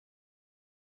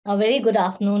A very good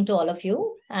afternoon to all of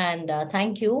you, and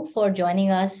thank you for joining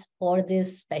us for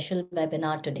this special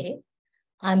webinar today.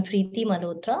 I'm Preeti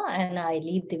Malhotra, and I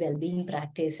lead the Wellbeing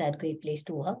Practice at Great Place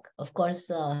to Work. Of course,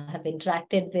 have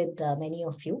interacted with many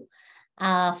of you.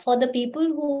 For the people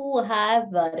who have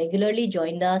regularly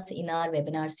joined us in our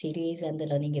webinar series and the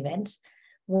learning events,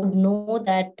 would know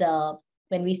that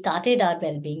when we started our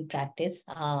well-being practice,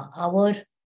 our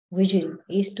vision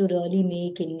is to really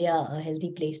make India a healthy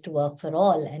place to work for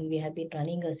all. And we have been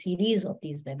running a series of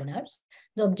these webinars.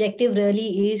 The objective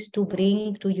really is to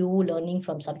bring to you learning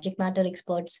from subject matter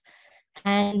experts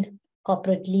and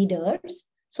corporate leaders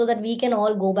so that we can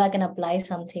all go back and apply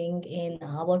something in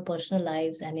our personal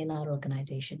lives and in our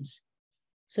organizations.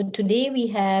 So today we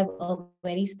have a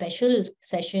very special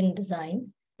session designed,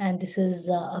 and this is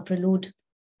a prelude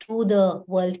to the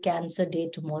World Cancer Day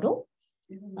tomorrow.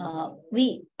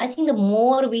 I think the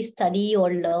more we study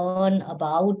or learn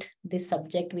about this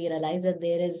subject, we realize that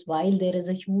while there is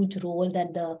a huge role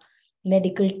that the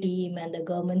medical team and the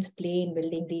governments play in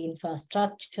building the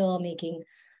infrastructure, making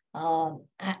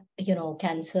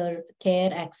cancer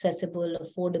care accessible,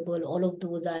 affordable, all of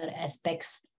those are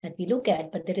aspects that we look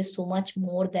at, but there is so much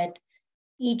more that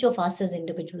each of us as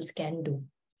individuals can do.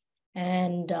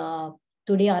 And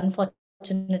today,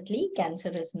 unfortunately,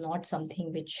 cancer is not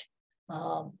something which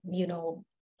uh, you know,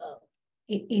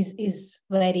 is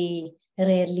very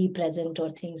rarely present or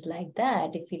things like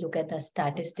that. If we look at the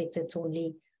statistics, it's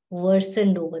only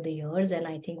worsened over the years. And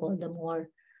I think all the more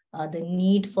the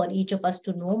need for each of us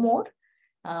to know more,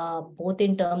 both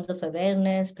in terms of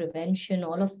awareness, prevention,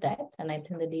 all of that. And I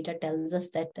think the data tells us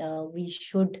that we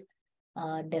should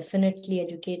definitely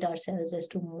educate ourselves as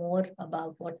to more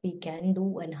about what we can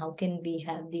do and how can we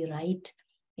have the right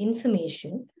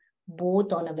information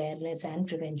both on awareness and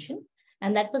prevention.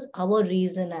 And that was our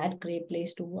reason at Great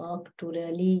Place to Work to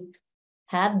really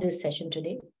have this session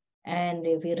today. And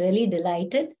we're really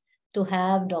delighted to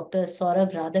have Dr.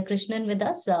 Sourabh Radhakrishnan with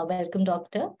us. Welcome,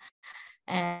 Doctor.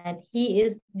 And he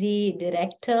is the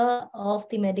director of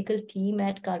the medical team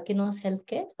at Karkinos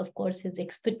Healthcare. Of course, his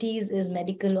expertise is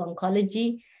medical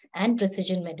oncology and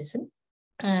precision medicine.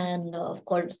 And of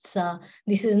course,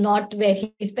 this is not where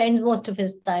he spends most of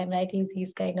his time, right?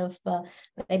 He's kind of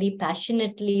very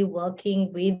passionately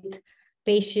working with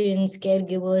patients,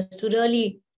 caregivers to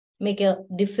really make a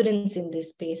difference in this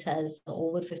space, has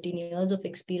over 15 years of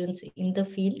experience in the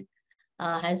field,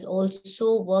 has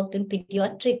also worked in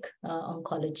pediatric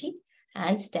oncology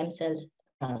and stem cell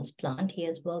transplant. He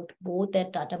has worked both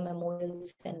at Tata Memorial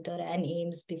Center and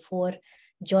AIMS before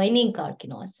joining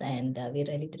Karkinos. And we're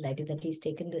really delighted that he's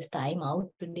taken this time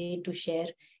out today to share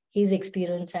his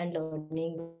experience and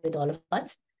learning with all of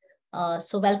us.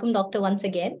 So welcome, Doctor, once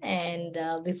again. And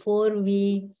before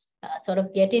we sort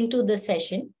of get into the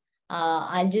session,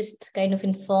 I'll just kind of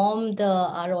inform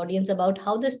our audience about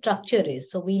how the structure is.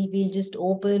 So we'll just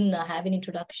open, have an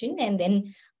introduction, and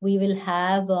then we will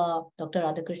have Dr.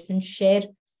 Radhakrishnan share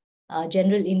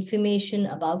general information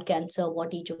about cancer,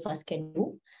 what each of us can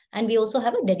do. And we also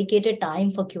have a dedicated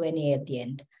time for Q&A at the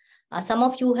end. Some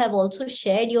of you have also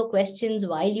shared your questions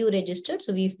while you registered.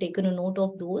 So we've taken a note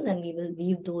of those and we will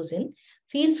weave those in.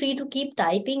 Feel free to keep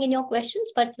typing in your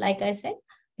questions. But like I said,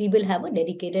 we will have a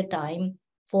dedicated time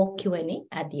for Q&A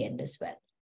at the end as well.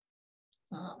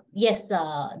 Yes,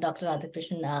 Dr.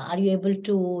 Radhakrishnan, are you able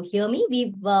to hear me?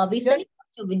 We've sent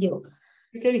your video.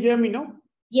 You can hear me now?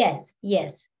 Yes,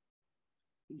 yes.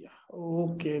 Yeah.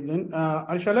 Okay, then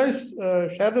shall I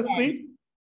share the screen?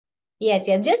 Yes.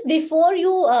 Just before you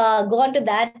go on to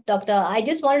that, Doctor, I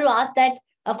just wanted to ask that,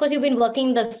 of course, you've been working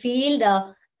in the field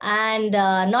and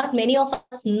not many of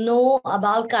us know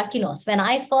about Karkinos. When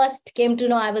I first came to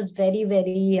know, I was very,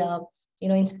 very,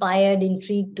 inspired,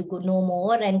 intrigued to know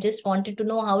more and just wanted to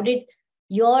know how did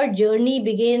your journey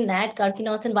begin at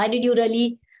Karkinos and why did you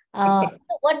really,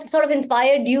 what sort of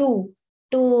inspired you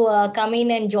to come in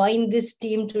and join this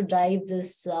team to drive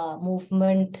this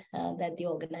movement that the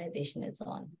organization is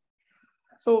on?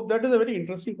 So that is a very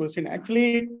interesting question.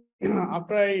 Actually,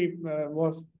 after I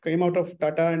came out of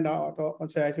Tata and also,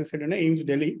 as you said, in AIMS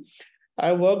Delhi,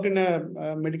 I worked in a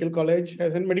medical college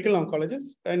as a medical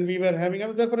oncologist, and I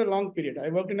was there for a long period. I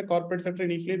worked in a corporate sector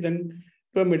initially, then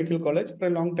to a medical college. For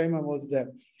a long time, I was there.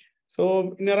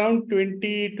 So in around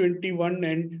 2021,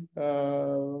 and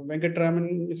Mr.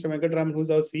 Venkatraman, who's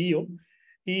our CEO,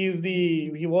 he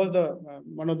was the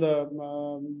one of the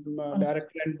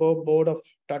director and board of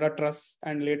Tata Trust,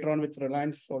 and later on with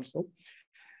Reliance also.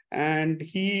 And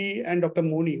he and Dr.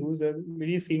 Moni, who's a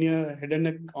very senior head and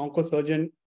neck oncosurgeon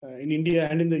in India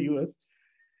and in the US,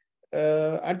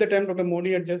 At the time, Dr.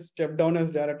 Modi had just stepped down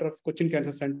as director of Cochin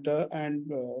Cancer Center, and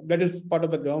that is part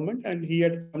of the government. And he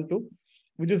had come to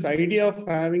with this idea of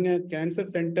having a cancer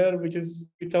center which is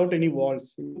without any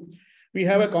walls. We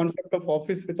have a concept of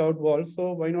office without walls,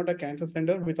 so why not a cancer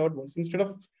center without walls? Instead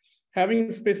of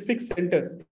having specific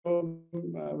centers, so,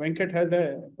 Venkat has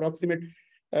a approximate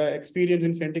experience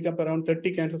in setting up around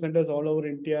 30 cancer centers all over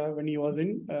India when he was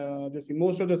in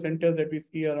most of the centers that we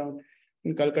see around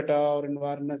in Calcutta or in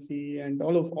Varanasi and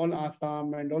all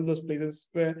Assam and all those places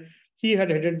where he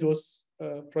had headed those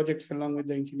projects along with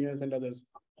the engineers and others.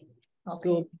 Okay.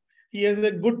 So he has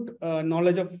a good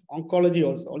knowledge of oncology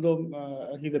also,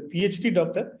 although he's a PhD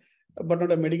doctor, but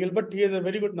not a medical, but he has a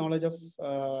very good knowledge of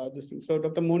this thing. So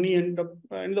Dr. Moni and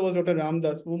there was Dr.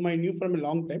 Ramdas, whom I knew from a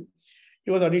long time. He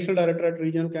was additional director at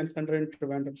Regional Cancer Center in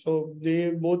Trivandrum. So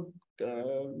they both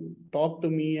talked to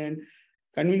me and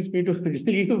convinced me to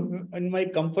leave in my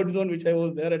comfort zone, which I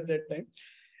was there at that time.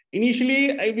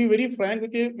 Initially, I'll be very frank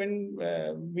with you,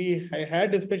 when I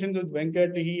had discussions with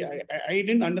Venkat, I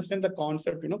didn't understand the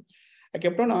concept, I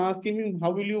kept on asking him,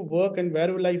 how will you work and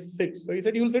where will I sit? So he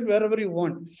said, you will sit wherever you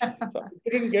want. So I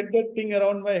didn't get that thing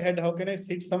around my head. How can I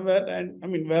sit somewhere and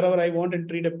wherever I want and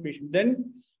treat a patient?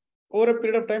 Then over a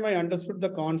period of time, I understood the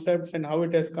concepts and how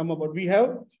it has come about. We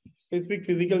have specific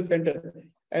physical centers.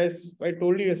 As I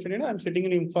told you yesterday, I'm sitting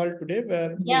in Imphal today,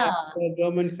 where we have a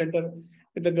government center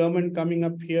with the government coming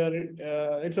up here.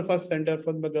 It's the first center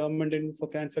for the government for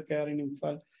cancer care in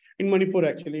Imphal, in Manipur,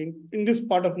 actually, in this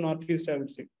part of Northeast, I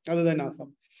would say, other than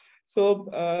Assam. So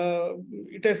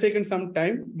it has taken some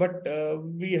time, but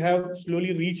we have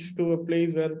slowly reached to a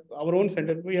place where our own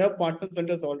center, we have partner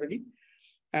centers already.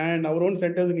 And our own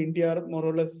centers in India, more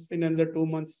or less in another 2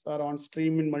 months, are on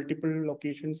stream in multiple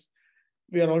locations.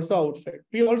 We are also outside.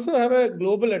 We also have a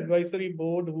global advisory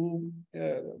board who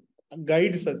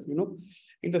guides us,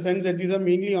 in the sense that these are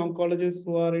mainly oncologists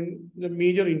who are in the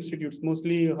major institutes,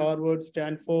 mostly Harvard,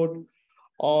 Stanford,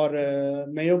 or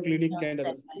Mayo Clinic kind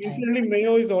of. Incidentally,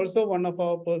 Mayo is also one of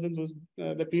our persons who's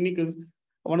the clinic is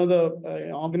one of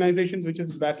the organizations which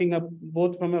is backing up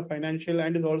both from a financial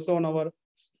and is also on our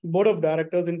board of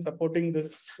directors in supporting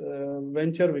this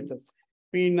venture with us.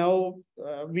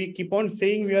 We keep on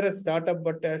saying we are a startup,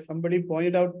 but as somebody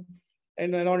pointed out,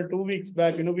 and around 2 weeks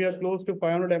back, we are close to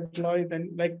 500 employees and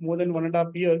like more than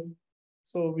 1.5 years.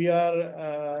 So we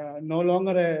are no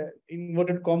longer a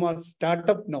inverted commas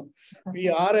startup now. We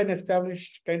are an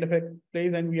established kind of a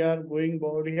place, and we are going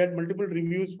forward. We had multiple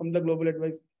reviews from the global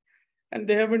advice, and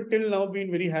they haven't till now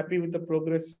been very happy with the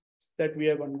progress that we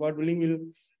have done. God willing, we'll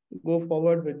go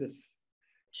forward with this.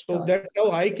 So that's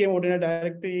how I came out in a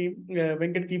directly.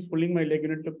 Venkat keeps pulling my leg.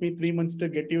 It took me 3 months to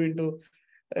get you into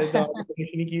the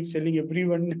organization. He keeps telling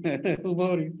everyone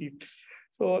who received.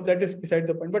 So that is beside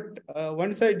the point. But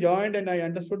once I joined and I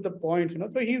understood the points,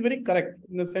 so he's very correct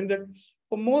in the sense that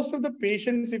for most of the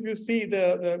patients, if you see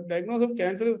the diagnosis of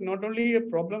cancer is not only a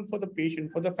problem for the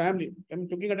patient, for the family. I'm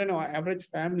looking at an average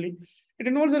family. It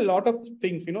involves a lot of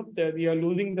things. We are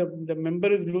losing the member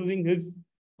is losing his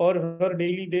or her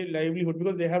daily livelihood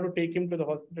because they have to take him to the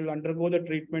hospital, undergo the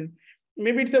treatment.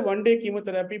 Maybe it's a one-day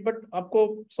chemotherapy, but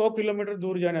aapko 100 kilometers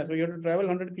dur jana, so you have to travel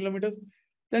 100 kilometers.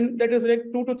 Then that is like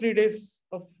 2 to 3 days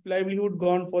of livelihood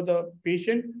gone for the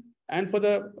patient and for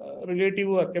the relative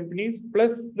who accompanies,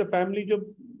 plus the family job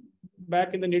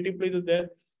back in the native place is there.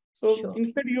 So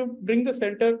instead you bring the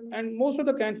center, and most of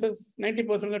the cancers,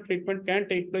 90% of the treatment can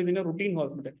take place in a routine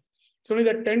hospital. It's only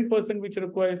that 10% which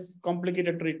requires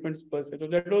complicated treatments per se. So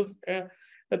that was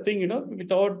the thing,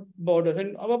 without borders.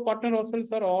 And our partner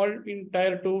hospitals are all in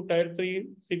tier 2, tier 3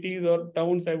 cities or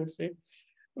towns, I would say,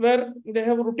 where they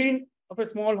have a routine of a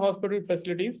small hospital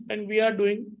facilities, and we are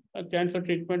doing a cancer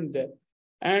treatment there.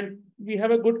 And we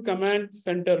have a good command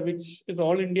center, which is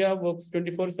all India, works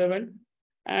 24/7.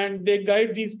 And they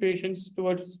guide these patients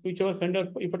towards whichever center,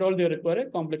 if at all they require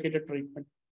a complicated treatment.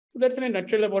 So that's in a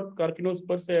nutshell about Karkinos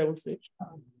per se, I would say.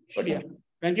 But yeah,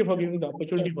 thank you for giving the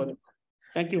opportunity for that.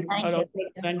 Thank you. Thank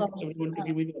you. Thank everyone to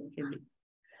give me the opportunity.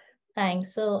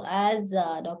 Thanks. So as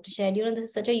Dr. shared, this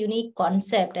is such a unique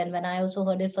concept. And when I also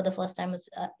heard it for the first time, I was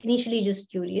initially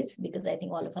just curious, because I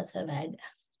think all of us have had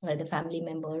the family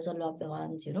members or loved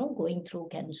ones, going through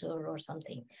cancer or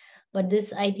something. But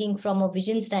this, I think from a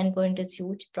vision standpoint, is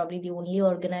huge. Probably the only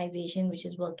organization which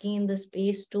is working in this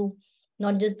space to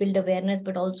not just build awareness,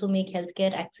 but also make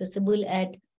healthcare accessible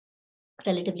at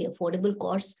relatively affordable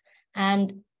costs.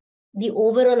 And the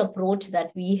overall approach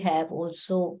that we have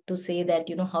also to say that,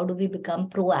 how do we become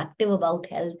proactive about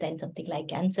health and something like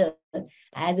cancer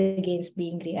as against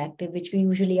being reactive, which we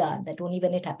usually are, that only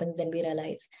when it happens then we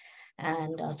realize.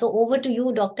 And so over to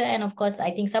you, doctor. And of course,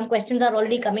 I think some questions are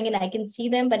already coming in. I can see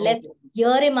them, but let's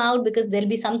hear him out because there'll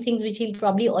be some things which he'll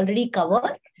probably already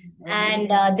cover. And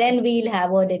then we'll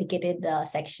have a dedicated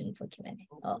section for Q&A.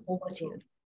 Over to you.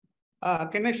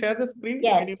 Can I share the screen?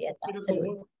 Yes, yes,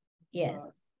 absolutely. Yes.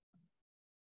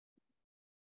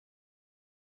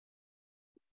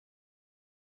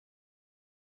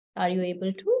 Are you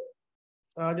able to?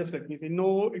 Just let me see.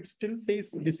 No, it still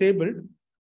says disabled.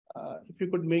 If you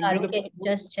could make me the... Can you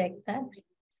just check that?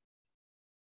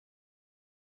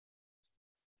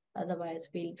 Otherwise,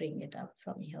 we'll bring it up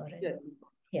from here. Yeah.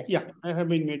 Yes. Yeah, I have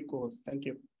been made course. Thank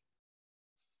you.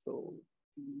 So,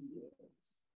 yes.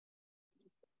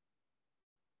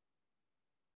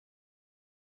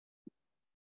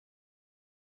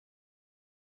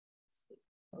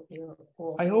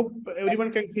 I hope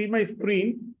everyone can see my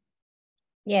screen.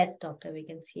 Yes, doctor, we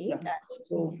can see it.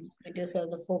 So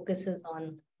the focus is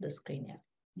on the screen.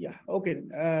 Yeah. Okay.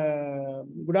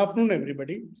 Good afternoon,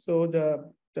 everybody. So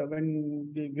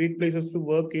when the Great Places to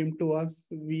Work came to us,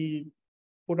 we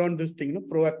put on this thing,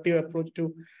 proactive approach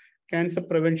to cancer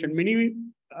prevention. Many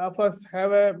of us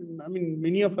have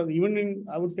many of us, even in,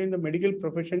 I would say, in the medical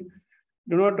profession,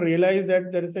 do not realize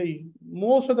that there is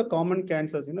most of the common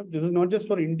cancers, this is not just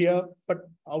for India, but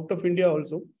out of India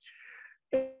also,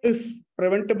 is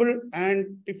preventable, and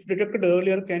if detected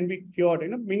earlier can be cured.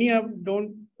 Many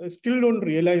still don't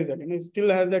realize that. Still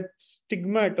has that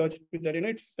stigma attached with that.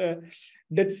 It's a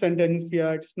death sentence.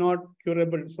 Yeah, it's not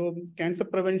curable. So cancer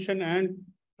prevention and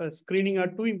screening are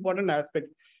two important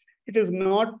aspects. It is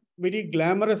not very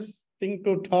glamorous thing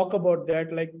to talk about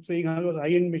that, like saying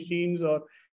high-end machines or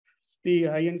the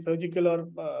high-end surgical or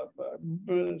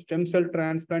stem cell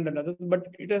transplant and others, but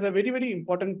it is a very, very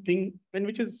important thing, and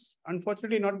which is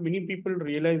unfortunately not many people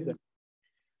realize that.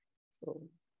 So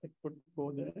I could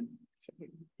go there.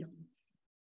 Yeah.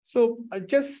 So I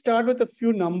just start with a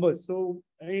few numbers. So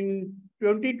in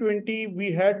 2020,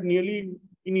 we had nearly,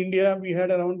 in India, we had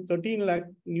around 13 lakh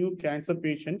new cancer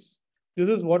patients. This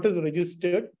is what is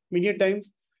registered. Many times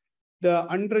the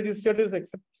unregistered is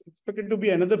expected to be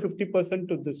another 50%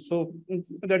 to this. So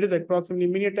that is approximately,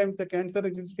 many times the cancer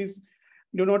registries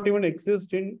do not even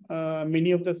exist in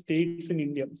many of the states in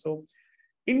India. So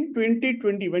in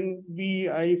 2020, when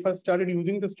I first started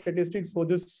using the statistics for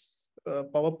this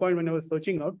PowerPoint, when I was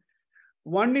searching out,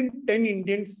 1 in 10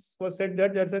 Indians was said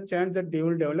that there's a chance that they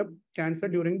will develop cancer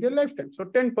during their lifetime. So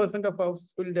 10% of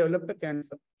us will develop a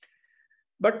cancer.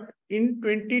 But in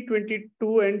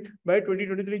 2022 and by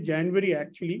 2023 January,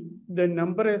 actually, the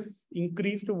number has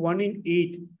increased to 1 in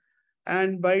 8.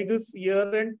 And by this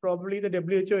year end, probably the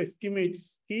WHO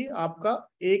estimates कि आपका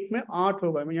 1 में 8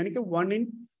 होगा. यानी कि 1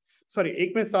 in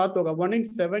 7 होगा. 1 in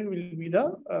 7 will be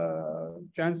the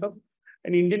chance of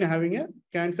an Indian having a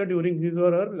cancer during his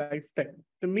or her lifetime.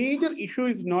 The major issue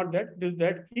is not that, it is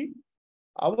that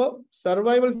our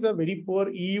survivals are very poor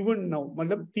even now.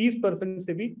 मतलब 30%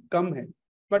 से भी कम है.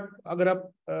 But agar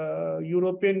aap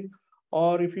European,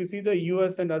 or if you see the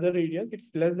US and other areas,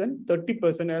 it's less than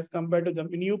 30% as compared to them.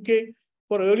 In UK,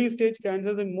 for early stage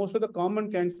cancers and most of the common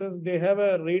cancers, they have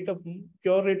a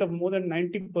cure rate of more than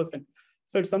 90%.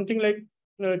 So it's something like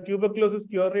tuberculosis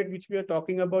cure rate, which we are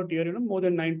talking about here, more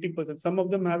than 90%. Some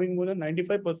of them having more than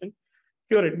 95%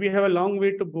 cure rate. We have a long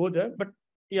way to go there, but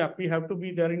yeah, we have to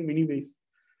be there in many ways.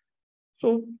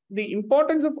 So the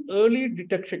importance of early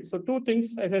detection. So two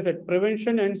things, as I said,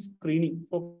 prevention and screening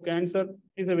for cancer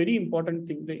is a very important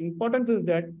thing. The importance is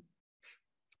that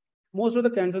most of the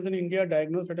cancers in India are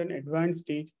diagnosed at an advanced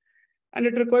stage, and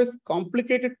it requires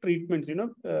complicated treatments,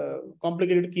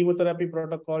 complicated chemotherapy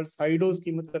protocols, high-dose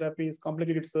chemotherapies,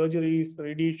 complicated surgeries,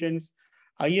 radiations,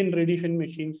 high-end radiation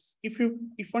machines. If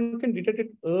one can detect it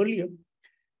earlier,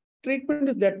 treatment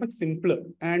is that much simpler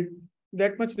and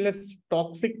that much less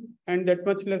toxic and that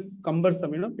much less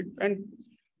cumbersome, and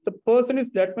the person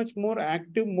is that much more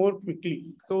active more quickly.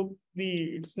 So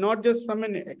it's not just from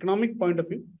an economic point of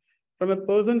view, from a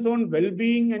person's own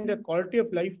well-being and a quality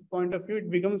of life point of view, it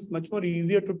becomes much more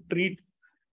easier to treat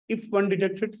if one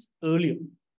detects it earlier.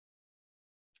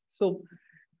 So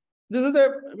this is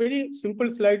a very simple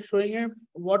slide showing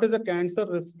what is a cancer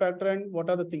risk factor and what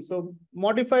are the things. So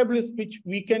modifiable is which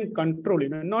we can control.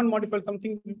 Non-modifiable, some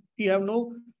things we have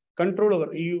no control over.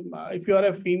 If you are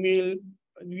a female,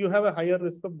 you have a higher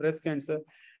risk of breast cancer.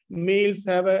 Males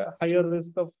have a higher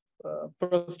risk of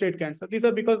prostate cancer. These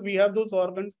are because we have those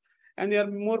organs and they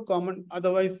are more common.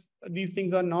 Otherwise, these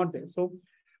things are not there. So,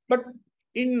 but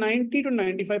in 90 to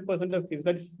 95% of cases,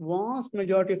 that's vast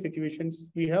majority of situations,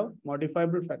 we have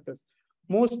modifiable factors.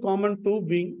 Most common two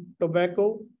being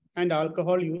tobacco and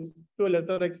alcohol use, to a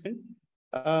lesser extent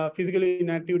physical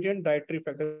inactivity, and dietary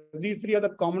factors. These three are the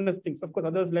commonest things. Of course,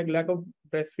 others like lack of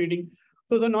breastfeeding,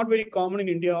 those are not very common in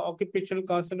India. Occupational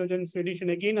carcinogens,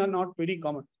 addition, again, are not very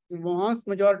common. The vast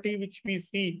majority which we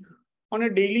see on a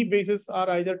daily basis are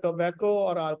either tobacco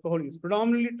or alcohol use,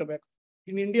 predominantly tobacco.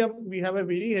 In India, we have a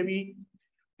very heavy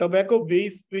tobacco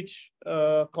base, which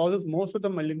causes most of the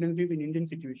malignancies in Indian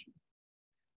situation.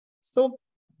 So,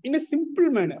 in a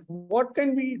simple manner, what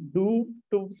can we do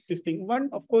to this thing? One,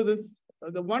 of course, is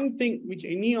the one thing which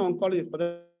any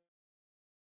oncologist,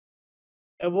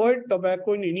 avoid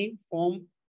tobacco in any form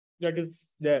that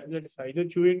is there. That is either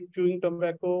chewing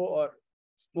tobacco or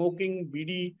smoking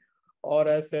BD or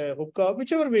as a hookah,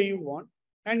 whichever way you want,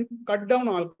 and cut down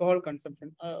alcohol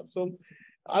consumption. So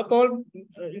alcohol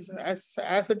is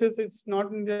as it is. It's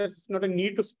not there's not a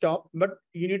need to stop, but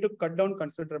you need to cut down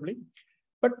considerably.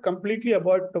 But completely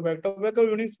avoid tobacco. Tobacco,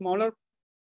 even in smaller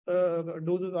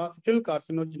doses, are still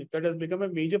carcinogenic. That has become a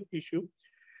major issue.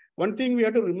 One thing we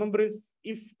have to remember is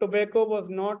if tobacco was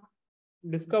not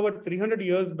discovered 300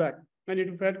 years back, and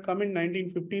it had come in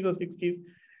 1950s or 60s,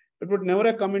 it would never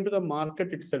have come into the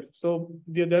market itself. So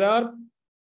there are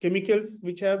chemicals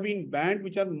which have been banned,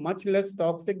 which are much less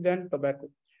toxic than tobacco.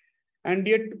 And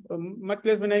yet, much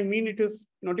less, when I mean it is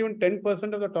not even 10%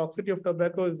 of the toxicity of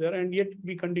tobacco is there, and yet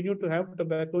we continue to have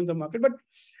tobacco in the market. But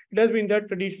it has been there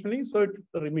traditionally, so it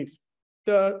remains.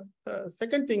 The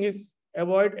second thing is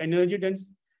avoid energy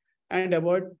dense and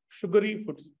avoid sugary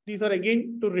foods. These are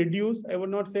again to reduce. I would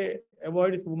not say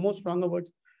avoid is more stronger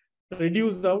words.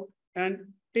 Reduce out and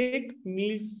take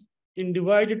meals in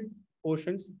divided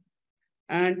portions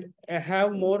and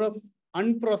have more of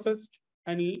unprocessed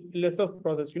and less of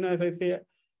processed. As I say,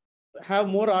 have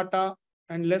more atta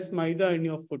and less maida in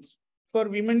your foods. For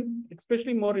women,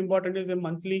 especially more important is a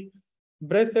monthly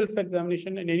breast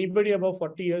self-examination, and anybody above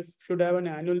 40 years should have an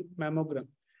annual mammogram.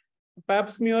 Pap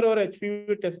smear or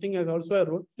HPV testing has also a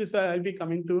role. This I'll be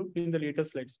coming to in the later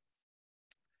slides.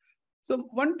 So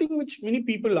one thing which many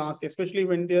people ask, especially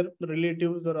when their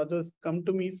relatives or others come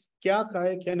to me, is kya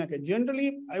khaye, kya na khaye.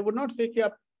 Generally, I would not say कि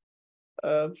आप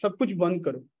सब कुछ बंद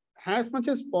करो. As much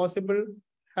as possible,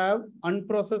 have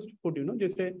unprocessed food.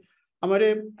 जैसे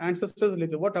हमारे ancestors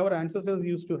लेते, what our ancestors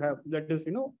used to have, that is,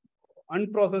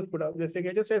 unprocessed food.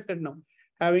 जैसे just I said now,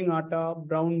 having atta,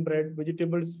 brown bread,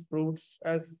 vegetables, fruits,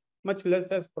 as much less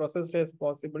as processed as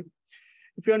possible.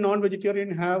 If you are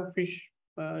non-vegetarian, have fish,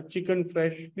 chicken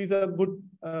fresh. These are good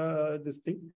this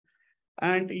thing.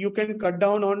 And you can cut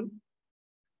down on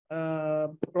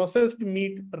processed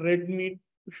meat, red meat,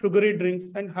 sugary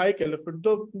drinks, and high calorie food.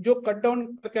 So, जो cut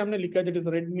down करके हमने लिखा, that is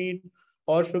red meat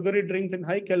or sugary drinks and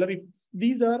high calorie,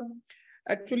 these are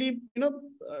actually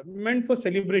meant for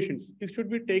celebrations. This should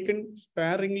be taken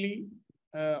sparingly,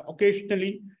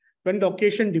 occasionally, when the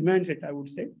occasion demands it, I would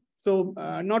say. So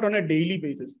not on a daily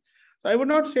basis. So I would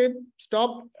not say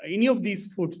stop any of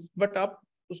these foods, but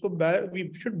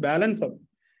we should balance out.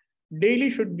 Daily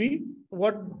should be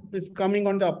what is coming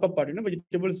on the upper part,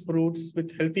 vegetables, fruits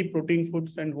with healthy protein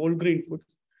foods and whole grain foods,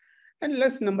 and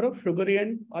less number of sugary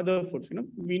and other foods.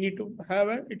 We need to have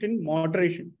it in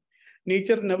moderation.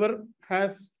 Nature never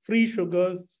has free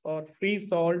sugars or free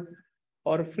salt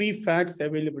or free fats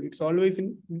available. It's always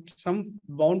in some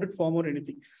bounded form or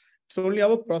anything. It's only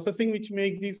our processing which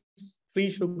makes these free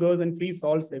sugars and free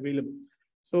salts available.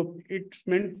 So it's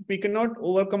meant we cannot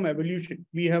overcome evolution.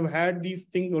 We have had these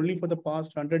things only for the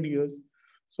past 100 years.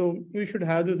 So we should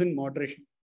have this in moderation.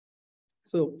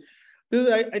 So this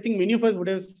is, I think many of us would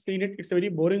have seen it. It's a very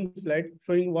boring slide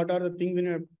showing what are the things in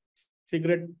a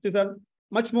cigarette. These are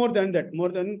much more than that. More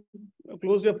than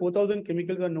close to 4,000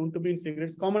 chemicals are known to be in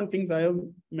cigarettes. Common things I have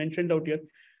mentioned out here.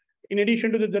 In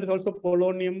addition to this, there is also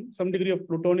polonium, some degree of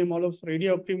plutonium, all of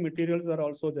radioactive materials are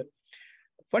also there.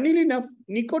 Funnily enough,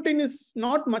 nicotine is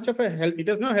not much of a health. It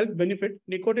has no health benefit.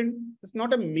 Nicotine is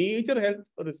not a major health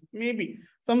risk. Maybe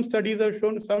some studies have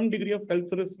shown some degree of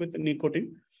health risk with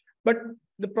nicotine. But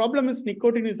the problem is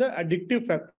nicotine is the addictive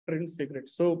factor in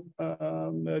cigarettes. So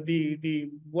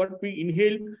what we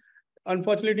inhale,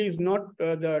 unfortunately, is not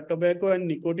the tobacco and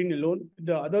nicotine alone.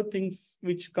 The other things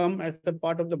which come as a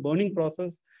part of the burning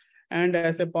process and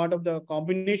as a part of the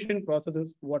combination process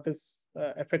is what is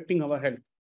affecting our health.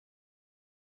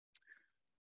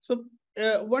 So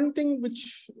one thing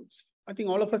which I think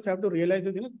all of us have to realize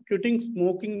is, quitting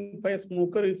smoking by a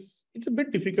smoker it's a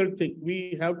bit difficult thing.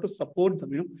 We have to support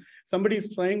them. Somebody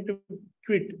is trying to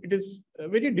quit. It is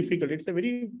very difficult. It's a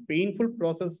very painful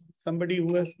process. Somebody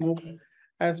who has smoked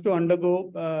has to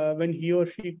undergo when he or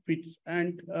she quits,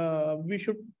 and we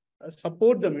should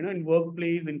support them, in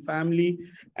workplace, in family,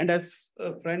 and as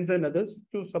friends and others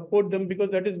to support them, because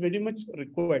that is very much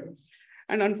required.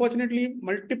 And unfortunately,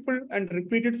 multiple and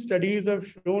repeated studies have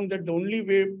shown that the only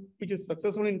way which is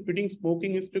successful in quitting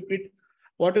smoking is to quit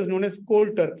what is known as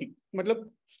cold turkey. Matlab,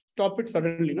 stop it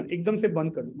suddenly. No? Ekdam se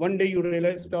band kar. One day you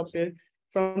realize, stop saying,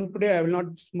 from today I will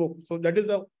not smoke. So that is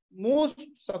the most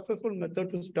successful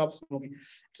method to stop smoking.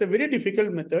 It's a very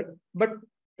difficult method, but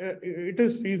it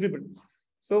is feasible.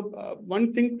 So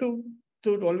one thing to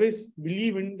always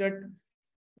believe in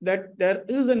that there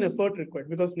is an effort required,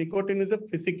 because nicotine is a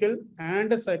physical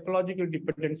and a psychological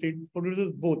dependency. It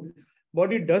produces both.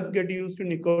 Body does get used to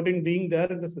nicotine being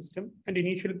there in the system, and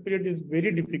initial period is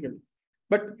very difficult.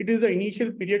 But it is the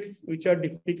initial periods which are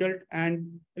difficult, and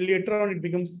later on it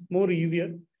becomes more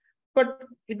easier. But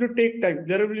it will take time.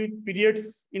 There will be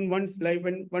periods in one's life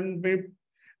when one may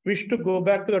wish to go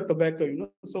back to the tobacco,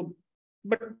 So,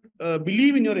 but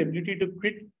believe in your ability to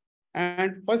quit.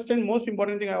 And first and most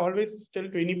important thing I always tell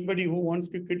to anybody who wants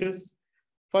to quit is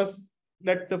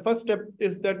the first step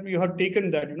is that you have taken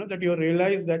that, that you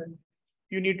realize that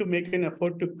you need to make an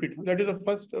effort to quit. That is the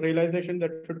first realization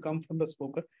that should come from the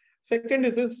smoker. Second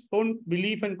is his own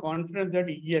belief and confidence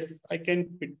that yes, I can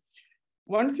quit.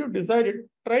 Once you decide it,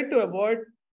 try to avoid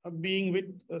being with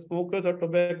smokers or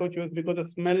tobacco chewers, because the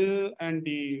smell and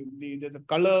the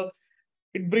color,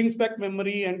 it brings back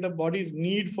memory and the body's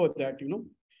need for that,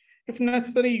 If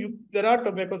necessary, there are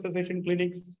tobacco cessation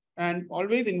clinics, and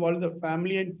always involve the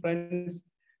family and friends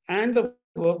and the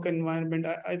work environment.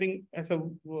 I think as a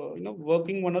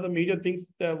working, one of the major things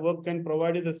the work can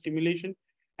provide is a stimulation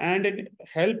and it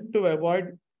help to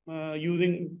avoid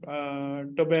using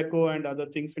tobacco and other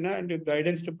things, and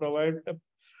guidance to provide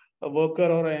a worker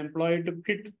or an employee to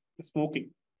quit smoking.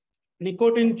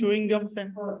 Nicotine chewing gums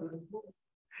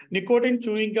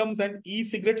and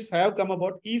e-cigarettes have come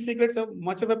about. E-cigarettes have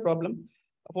much of a problem.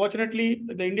 Fortunately,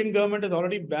 the Indian government has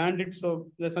already banned it, so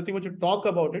there's nothing much to talk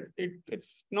about it.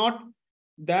 It's not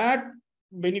that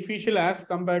beneficial as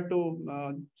compared to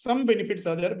some benefits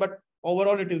are there, but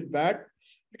overall it is bad.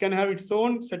 It can have its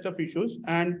own set of issues,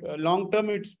 and long term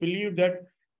it's believed that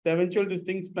the eventual these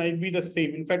things might be the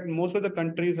same. In fact, most of the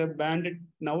countries have banned it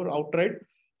now outright,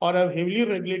 or have heavily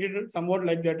regulated it somewhat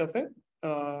like that of a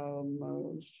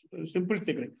simple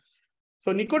cigarette.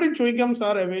 So nicotine chewing gums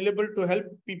are available to help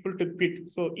people to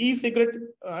quit. So e-cigarette,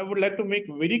 I would like to make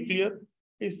very clear,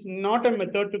 is not a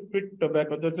method to quit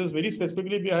tobacco. That is very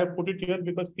specifically, I have put it here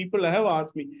because people have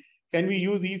asked me, can we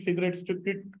use e-cigarettes to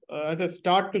quit as a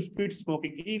start to quit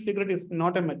smoking? E-cigarette is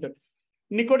not a method.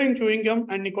 Nicotine chewing gum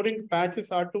and nicotine patches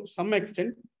are to some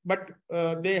extent, but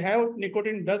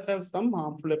nicotine does have some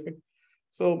harmful effect.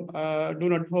 So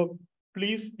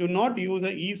please do not use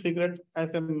an e-cigarette as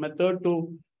a method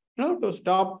to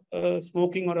stop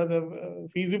smoking, or as a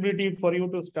feasibility for you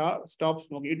to stop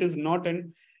smoking. It is not,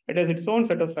 and it has its own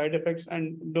set of side effects,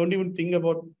 and don't even think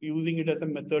about using it as a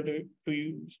method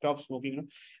to stop smoking.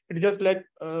 It's just like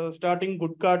starting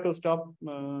Gudkha to stop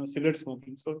cigarette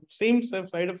smoking. So same side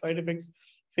effects,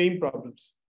 same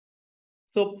problems.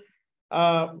 So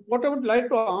what I would like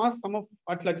to ask some of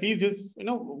at least is,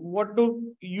 what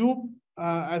do you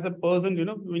as a person,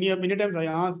 many times I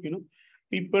ask,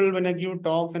 people when I give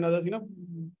talks and others,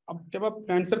 जब आप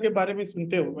cancer के बारे में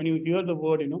सुनते हो, when you hear the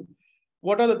word,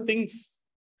 what are the things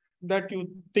that you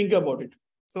think about it?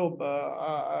 So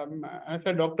as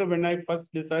a doctor, when I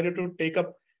first decided to take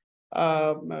up,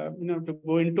 to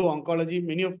go into oncology,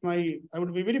 I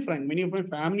would be very frank, many of my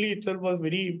family itself was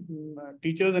very,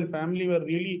 teachers and family were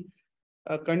really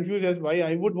confused as why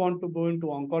I would want to go into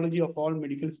oncology of all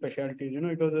medical specialties.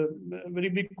 It was a very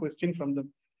big question from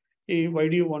them. Hey, why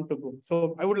do you want to go?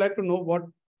 So I would like to know what,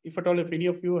 if at all, if any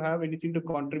of you have anything to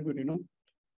contribute,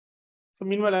 So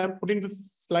meanwhile, I'm putting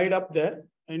this slide up there.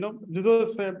 This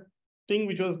was a thing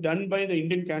which was done by the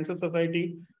Indian Cancer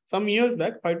Society some years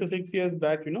back, 5 to 6 years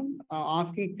back,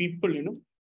 asking people,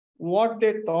 what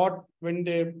they thought when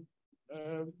they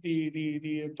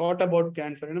thought about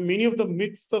cancer. Many of the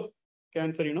myths of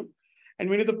cancer, and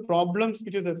many of the problems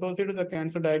which is associated with the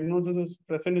cancer diagnosis is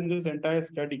present in this entire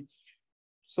study.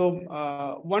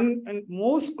 So one and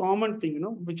most common thing,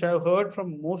 which I've heard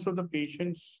from most of the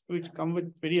patients which come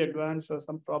with very advanced or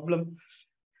some problem,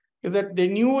 is that they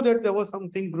knew that there was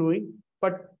something growing,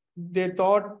 but they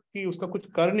thought कि उसका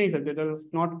कुछ कर नहीं सकते, that was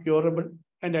not curable,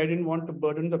 and I didn't want to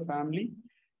burden the family.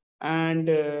 And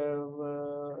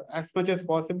as much as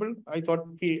possible, I thought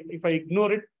if I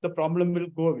ignore it, the problem will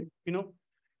go away,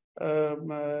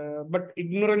 but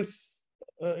ignorance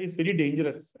is very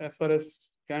dangerous as far as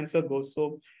cancer goes.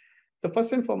 So the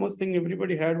first and foremost thing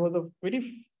everybody had was a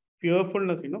very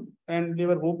fearfulness, and they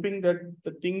were hoping that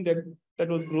the thing that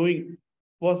was growing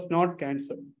was not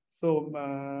cancer.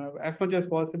 So as much as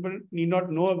possible, need not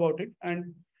know about it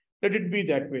and let it be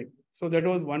that way. So that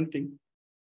was one thing.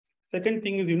 Second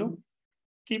thing is,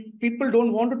 people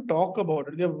don't want to talk about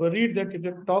it. They're worried that if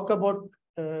they talk about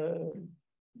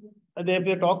if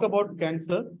they talk about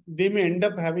cancer, they may end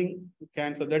up having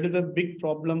cancer. That is a big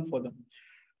problem for them.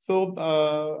 So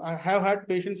I have had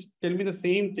patients tell me the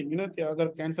same thing. कि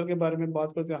अगर cancer के बारे में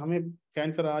बात करते हैं, हमें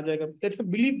cancer आ जाएगा. That's a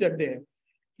belief that they have.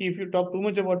 If you talk too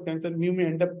much about cancer, you may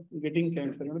end up getting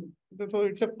cancer. So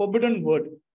it's a forbidden word.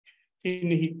 कि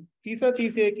नहीं. तीसरा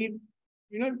चीज है कि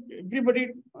everybody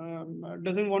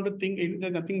doesn't want to think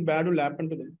that nothing bad will happen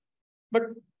to them. But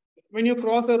when you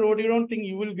cross a road, you don't think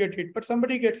you will get hit, but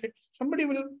somebody gets hit. Somebody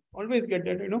will always get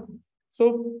that.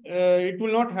 So it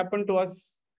will not happen to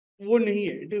us.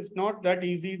 It is not that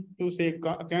easy to say.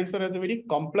 Cancer has a very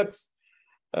complex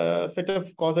set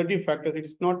of causative factors.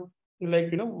 It's not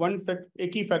like one set a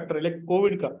key factor like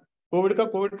COVID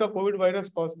virus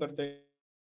cause करते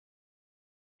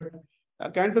हैं.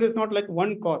 Cancer is not like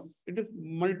one cause. It is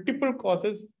multiple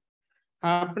causes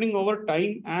happening over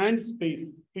time and space,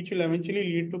 which will eventually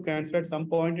lead to cancer at some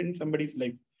point in somebody's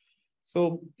life.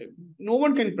 So no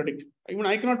one can predict. Even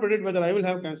I cannot predict whether I will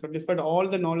have cancer, despite all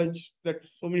the knowledge that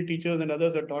so many teachers and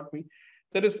others have taught me.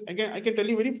 There is, again, I can tell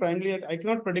you very frankly, I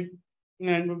cannot predict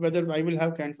whether I will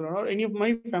have cancer or any of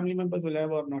my family members will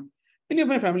have or not. Many of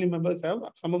my family members have.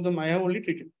 Some of them I have only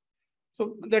treated.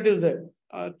 So that is there.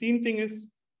 Theme thing is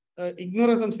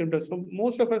ignore some symptoms. So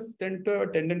most of us tend to have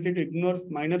a tendency to ignore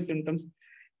minor symptoms,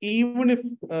 even if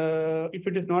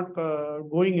it is not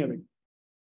going away.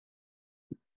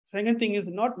 Second thing is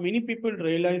not many people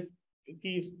realize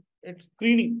it's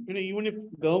screening. Even if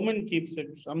government keeps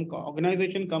it, some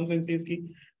organization comes and says कि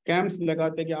camps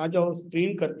लगाते हैं कि आ जाओ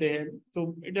screen करते हैं.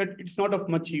 So it's not of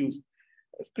much use.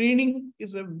 Screening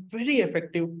is very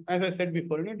effective, as I said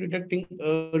before, detecting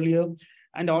earlier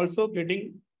and also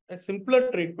getting a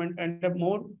simpler treatment and a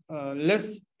more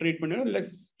less treatment,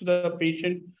 less to the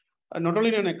patient, not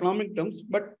only in economic terms,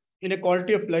 but in a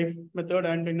quality of life method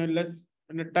and in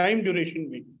a time duration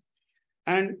way.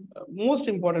 And most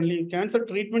importantly, cancer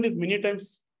treatment is many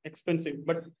times expensive,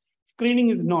 but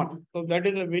screening is not. So that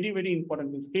is a very, very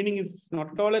important thing. Screening is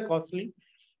not at all a costly,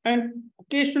 and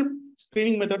occasional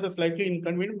screening methods are slightly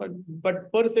inconvenient,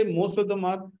 but per se, most of them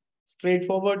are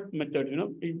straightforward methods.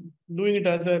 Doing it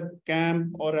as a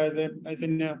camp or as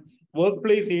in a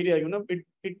workplace area,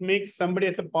 it makes somebody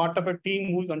as a part of a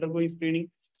team who's undergoing screening,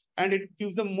 and it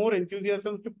gives them more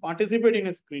enthusiasm to participate in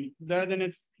a screening rather than a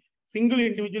single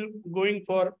individual going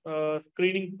for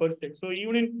screening per se. So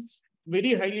even in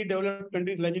very highly developed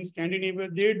countries like in Scandinavia,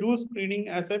 they do screening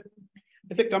as a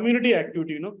community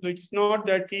activity. So it's not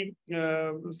that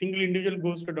the single individual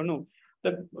goes to, don't know.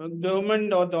 The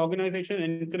government or the organization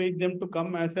encourage them to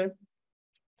come as a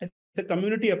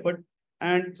community effort.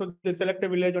 And so they select a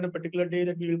village on a particular day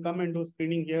that we will come and do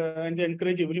screening here, and they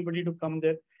encourage everybody to come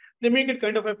there. They make it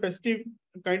kind of a festive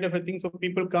kind of a thing. So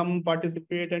people come,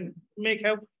 participate, and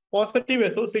have positive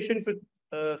associations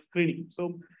with screening.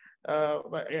 So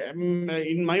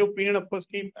in my opinion, of course,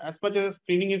 as much as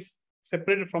screening is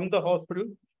separated from the hospital,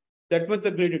 that much the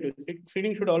great it is.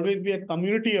 Screening should always be a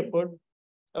community effort,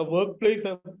 a workplace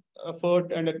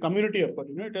effort, and a community effort.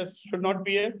 It should not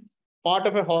be a part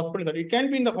of a hospital. It can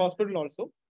be in the hospital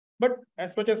also, but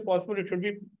as much as possible, it should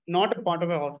be not a part of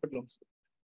a hospital also.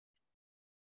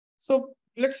 So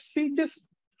let's see just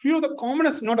few of the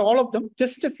commonest, not all of them,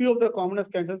 just a few of the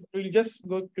commonest cancers. We'll just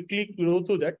quickly go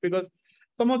through that because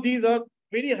some of these are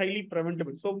very highly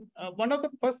preventable. So one of the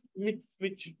first myths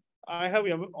which I have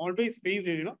always faced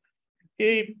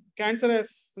is, cancer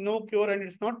has no cure and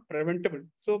it's not preventable.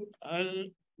 So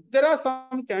there are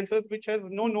some cancers which has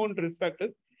no known risk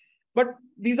factors, but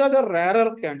these are the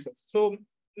rarer cancers. So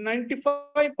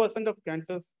 95% of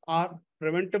cancers are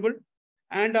preventable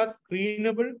and are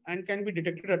screenable and can be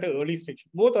detected at an early stage.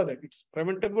 Both are there. It's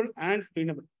preventable and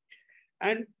screenable.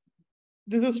 And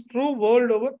this is true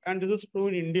world over, and this is true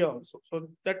in India also. So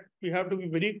that we have to be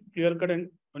very clear-cut and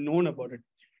known about it.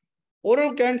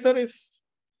 Oral cancer is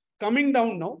coming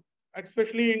down now,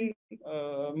 especially in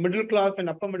middle class and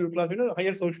upper middle class,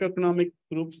 higher socioeconomic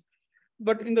groups.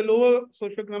 But in the lower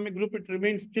socioeconomic group, it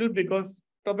remains still because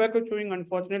tobacco chewing,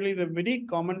 unfortunately, is a very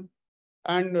common,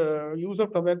 and use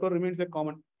of tobacco remains a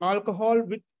common. Alcohol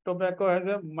with tobacco has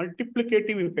a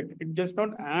multiplicative effect. It does not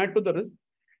add to the risk.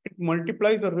 It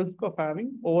multiplies the risk of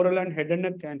having oral and head and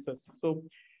neck cancers. So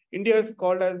India is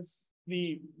called as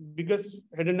the biggest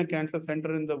head and neck cancer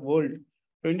center in the world.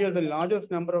 So India has the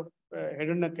largest number of head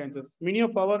and neck cancers. Many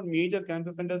of our major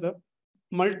cancer centers have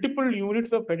multiple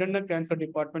units of head and neck cancer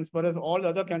departments, whereas all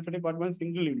other cancer departments,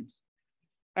 single units.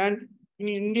 And in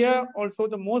India, also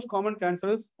the most common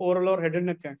cancer is oral or head and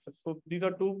neck cancer. So these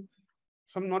are two,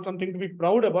 not something to be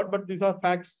proud about, but these are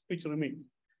facts which remain.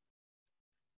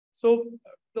 So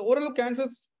the oral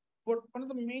cancers, one of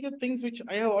the major things which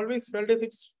I have always felt is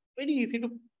it's very easy to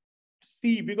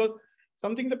see, because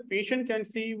something the patient can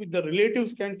see, with the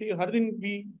relatives can see. Har din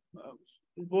we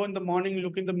go in the morning,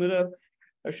 look in the mirror,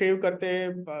 shave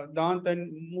karte, dant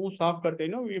and muh saaf karte,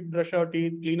 we brush our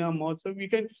teeth, clean our mouth. So we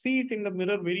can see it in the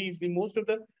mirror very easily. Most of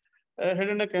the head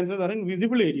and neck cancers are in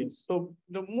visible areas. So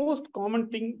the most common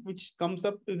thing which comes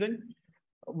up is an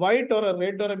white or a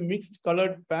red or a mixed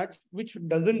colored patch which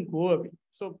doesn't go away.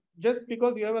 So just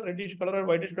because you have a reddish color or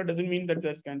whitish color doesn't mean that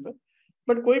there's cancer.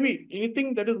 But koi bhi,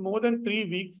 anything that is more than 3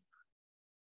 weeks,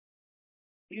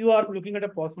 you are looking at a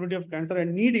possibility of cancer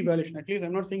and need evaluation. At least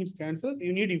I'm not saying it's cancer,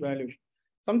 you need evaluation.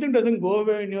 Something doesn't go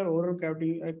away in your oral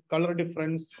cavity, a color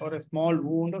difference or a small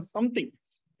wound or something.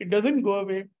 It doesn't go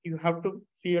away. You have to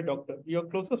see a doctor. Your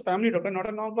closest family doctor, not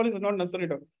an oncologist, not necessarily a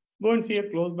doctor. Go and see a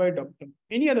close by doctor.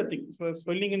 Any other thing, so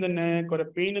swelling in the neck or a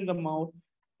pain in the mouth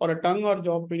or a tongue or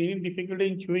jaw pain, any difficulty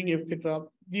in chewing, etc.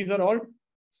 These are all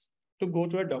to go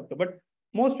to a doctor. But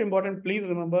most important, please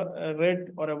remember, a red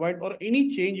or a white or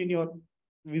any change in your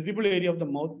visible area of the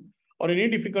mouth or any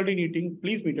difficulty in eating,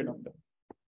 please meet a doctor.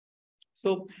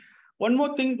 So one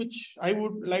more thing which I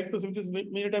would like to say, which is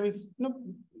many times, is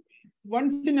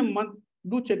once in a month,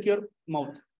 do check your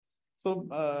mouth. So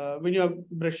when you are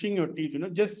brushing your teeth,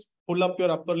 just pull up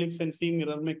your upper lips and see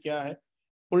mirror mein kya hai.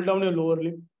 Pull down your lower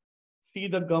lip, see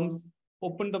the gums,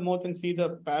 open the mouth and see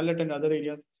the palate and other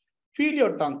areas. Feel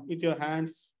your tongue with your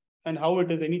hands and how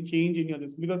it is, any change in your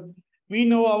this, because we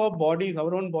know our bodies,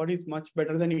 our own bodies much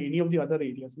better than any of the other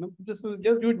areas. Just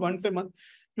do it once a month.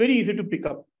 Very easy to pick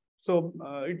up. So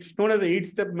it's known as the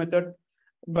 8-step method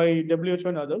by WHO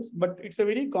and others, but it's a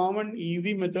very common,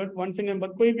 easy method. Once in a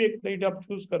month, koi bhi ek date aap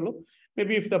choose kar lo.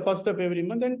 Maybe if the first of every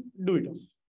month, then do it.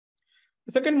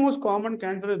 The second most common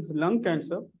cancer is lung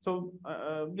cancer. So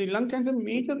the lung cancer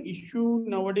major issue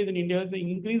nowadays in India is the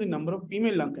increase in number of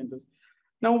female lung cancers.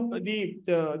 Now,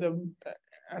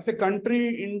 as a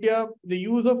country, India, the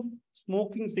use of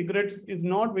smoking cigarettes is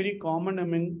not very common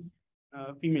among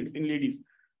females, in ladies.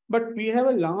 But we have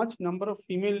a large number of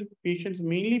female patients,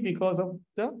 mainly because of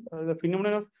the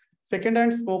phenomenon of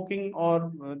second-hand smoking or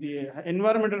the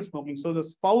environmental smoking. So the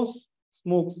spouse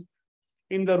smokes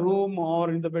in the room or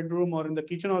in the bedroom or in the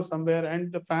kitchen or somewhere,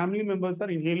 and the family members are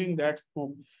inhaling that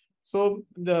smoke. So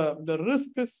the risk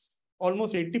is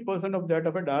almost 80% of that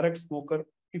of a direct smoker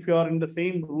if you are in the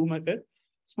same room as a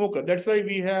smoker. That's why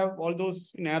we have all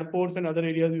those in airports and other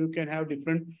areas. You can have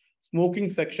different smoking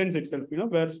sections itself,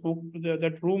 where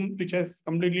that room which has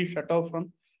completely shut off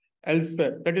from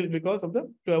elsewhere. That is because of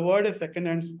to avoid a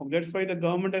second-hand smoke. That's why the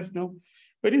government has now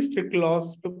very strict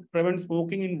laws to prevent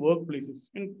smoking in workplaces.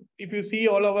 And if you see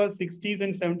all our 60s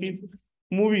and 70s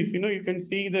movies, you can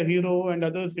see the hero and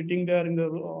others sitting there in the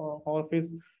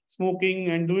office smoking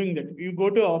and doing that. You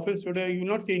go to office today, you will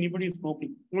not see anybody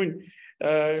smoking. I mean,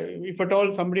 if at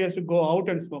all somebody has to go out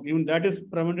and smoke, even that is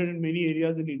prevented in many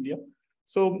areas in India.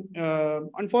 So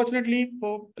unfortunately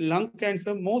for lung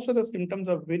cancer, most of the symptoms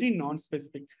are very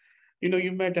non-specific.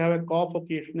 You might have a cough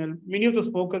occasional. Many of the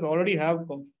smokers already have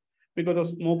cough because of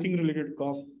smoking related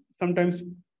cough. Sometimes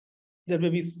there may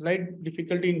be slight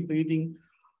difficulty in breathing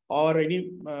or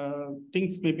any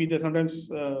things, maybe there's sometimes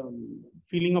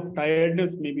feeling of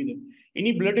tiredness may be there.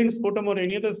 Any blood in sputum or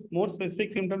any other more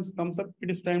specific symptoms comes up,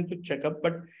 it is time to check up.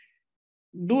 But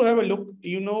do have a look.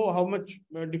 How much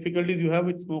difficulties you have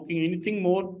with smoking. Anything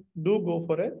more, do go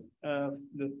for a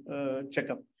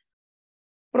checkup.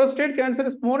 Prostate cancer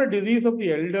is more a disease of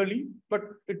the elderly, but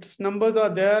its numbers are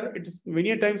there. It is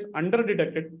many times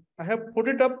under-detected. I have put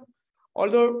it up,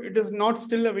 although it is not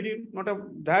still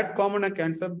that common a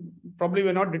cancer. Probably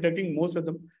we're not detecting most of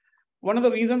them. One of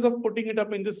the reasons of putting it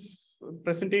up in this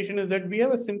presentation is that we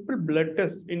have a simple blood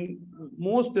test in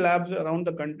most labs around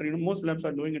the country. Most labs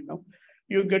are doing it now.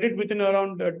 You get it within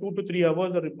around 2 to 3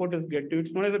 hours, the report is get to.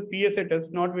 It's known as a PSA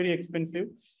test, not very expensive.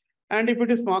 And if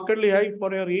it is markedly high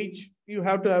for your age, you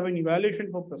have to have an evaluation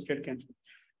for prostate cancer.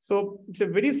 So it's a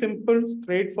very simple,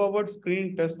 straightforward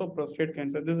screening test for prostate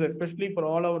cancer. This is especially for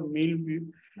all our male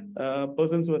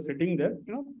persons who are sitting there.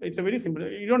 It's a very simple.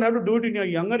 You don't have to do it in your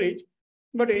younger age,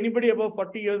 but anybody above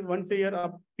 40 years, once a year,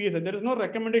 PSA. There is no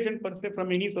recommendation per se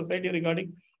from any society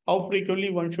regarding how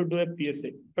frequently one should do a PSA.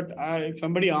 But if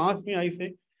somebody asks me, I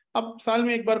say, up saal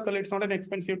mein ek bar kar, it's not an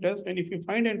expensive test. And if you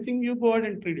find anything, you go ahead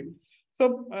and treat it.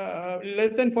 So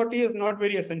less than 40 is not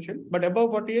very essential, but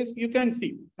above 40 years, you can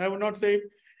see. I would not say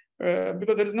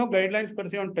because there is no guidelines per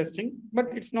se on testing, but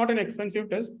it's not an expensive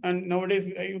test. And nowadays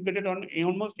you get it on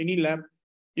almost any lab,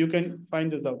 you can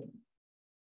find this out.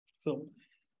 So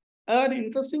an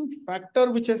interesting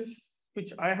factor which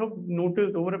I have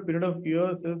noticed over a period of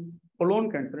years is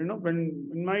colon cancer. When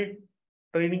in my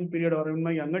training period or in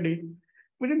my younger days,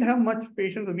 we didn't have much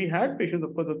patients. We had patients,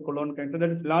 of course, with colon cancer, that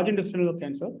is large intestinal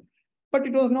cancer, but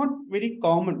it was not very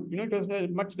common. It was a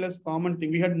much less common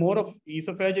thing. We had more of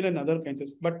esophageal and other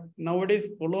cancers, but nowadays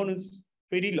colon is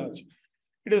very large.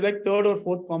 It is like third or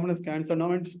fourth commonest cancer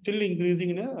now, and still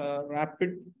increasing in a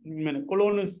rapid manner.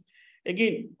 Colon is,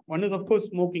 again, one is of course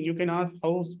smoking. You can ask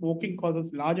how smoking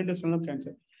causes large intestinal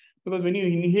cancer, because when you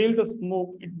inhale the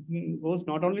smoke, it goes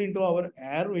not only into our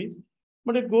airways,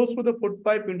 but it goes through the food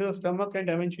pipe into the stomach and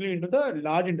eventually into the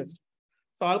large intestine.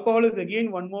 So alcohol is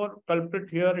again one more culprit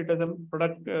here. It has a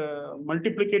product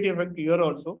multiplicative effect here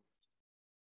also.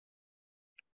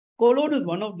 Colon is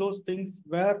one of those things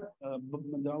where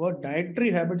our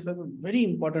dietary habits has a very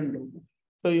important role.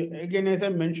 So again, as I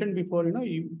mentioned before,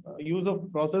 use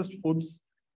of processed foods,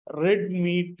 red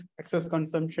meat, excess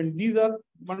consumption, these are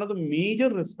one of the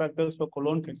major risk factors for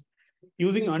colon cancer.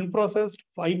 Using unprocessed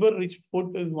fiber-rich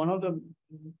food is one of the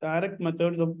direct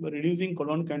methods of reducing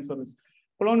colon cancer risk.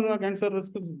 Colon cancer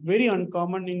risk is very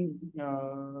uncommon in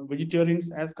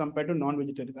vegetarians as compared to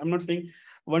non-vegetarians. I'm not saying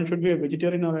one should be a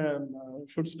vegetarian or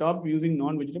should stop using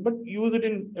non-vegetarian, but use it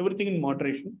in everything in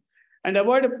moderation and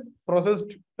avoid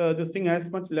processed this thing as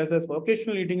much less as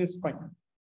occasional eating is fine.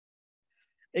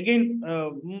 Again,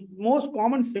 most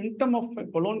common symptom of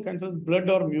colon cancer is blood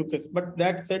or mucus. But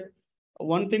that said,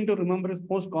 one thing to remember is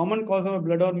most common cause of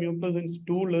blood or mucus in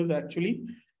stool is actually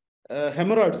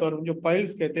hemorrhoids or जो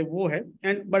piles कहते हैं वो है.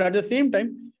 And but at the same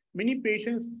time, many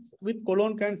patients with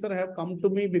colon cancer have come to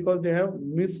me because they have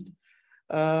missed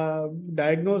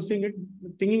diagnosing it,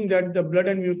 thinking that the blood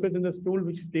and mucus in the stool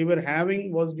which they were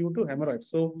having was due to hemorrhoids.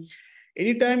 So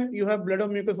anytime you have blood or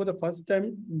mucus for the first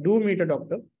time, do meet a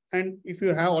doctor. And if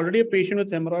you have already a patient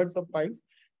with hemorrhoids or piles,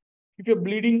 if your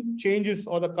bleeding changes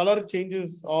or the color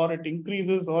changes or it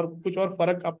increases or कुछ और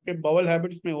फर्क आपके bowel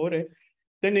habits में हो रहे,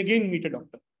 then again meet a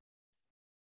doctor.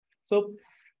 So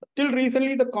till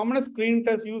recently, the commonest screening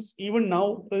test used even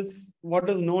now is what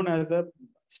is known as a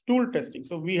stool testing.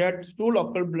 So we had stool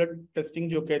occult blood testing,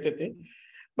 jo kehte the.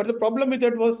 But the problem with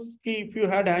that was कि if you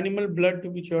had animal blood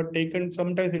which you had taken,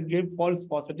 sometimes it gave false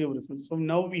positive results. So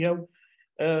now we have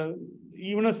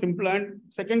even a simple. And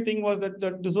second thing was that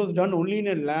this was done only in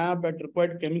a lab at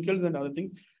required chemicals and other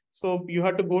things. So you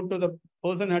had to go to the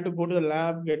person had to go to the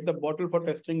lab, get the bottle for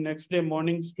testing. Next day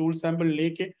morning, stool sample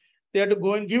leke, they had to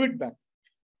go and give it back.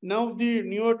 Now the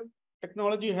newer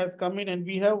technology has come in, and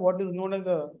we have what is known as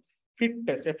a FIT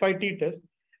test, FIT test.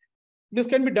 This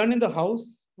can be done in the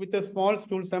house with a small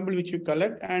stool sample which you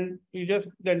collect, and you just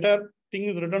the entire thing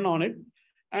is written on it,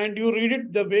 and you read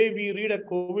it the way we read a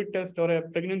COVID test or a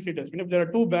pregnancy test. If there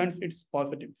are two bands, it's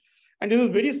positive. And this is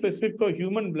very specific for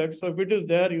human blood. So if it is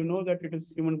there, you know that it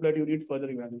is human blood, you need further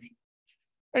evaluation.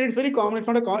 And it's very common. It's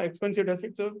not a expensive test.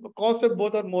 It's a cost of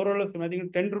both are more or less, I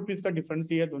think 10 rupees ka difference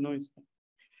here.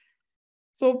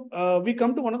 So we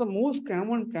come to one of the most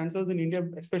common cancers in India,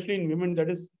 especially in women, that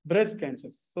is breast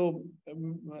cancers. So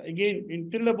again,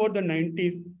 until about the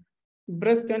 90s,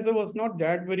 breast cancer was not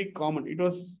that very common. It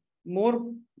was more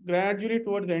gradually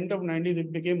towards the end of 90s,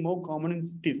 it became more common in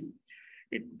cities.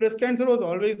 Breast cancer was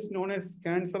always known as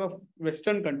cancer of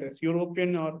Western countries,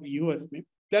 European or US.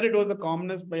 That it was the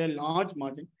commonest by a large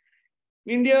margin.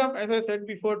 India, as I said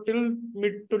before, till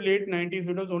mid to late 90s,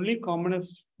 it was only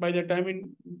commonest by the time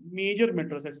in major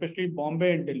metros, especially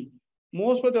Bombay and Delhi.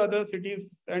 Most of the other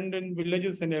cities and in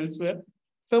villages and elsewhere,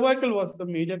 cervical was the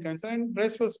major cancer and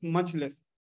breast was much less.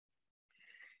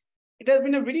 It has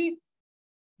been a very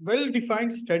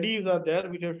well-defined studies are there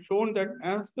which have shown that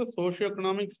as the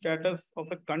socioeconomic status of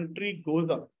a country goes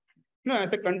up,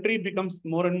 as a country becomes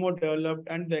more and more developed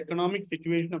and the economic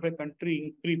situation of a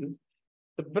country increases,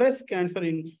 the breast cancer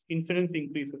incidence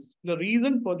increases. The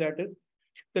reason for that is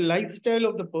the lifestyle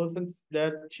of the persons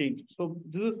that change. So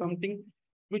this is something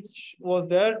which was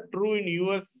there true in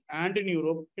US and in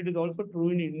Europe. It is also true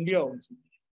in India also.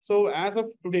 So as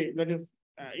of today, that is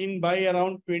by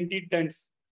around 2010s,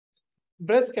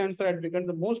 breast cancer had become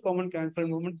the most common cancer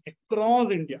movement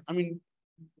across India. I mean,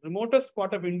 remotest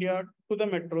part of India to the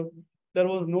metros, there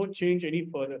was no change any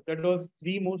further. That was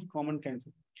the most common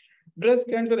cancer. Breast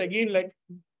cancer, again, like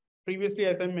previously,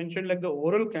 as I mentioned, like the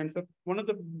oral cancer, one of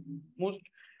the most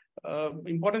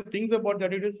important things about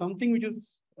that, it is something which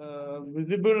is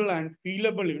visible and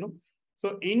feelable,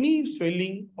 So any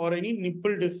swelling or any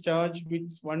nipple discharge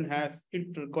which one has,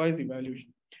 it requires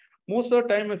evaluation. Most of the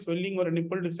time, a swelling or a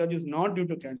nipple discharge is not due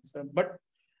to cancer, but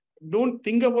don't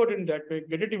think about it in that way.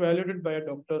 Get it evaluated by a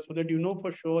doctor so that you know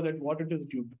for sure that what it is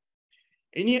due to.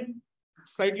 Any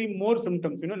slightly more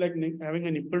symptoms, like having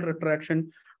a nipple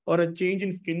retraction or a change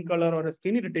in skin color or a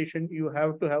skin irritation, you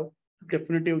have to have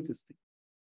definitive this thing.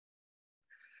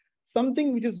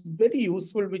 Something which is very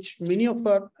useful, which many of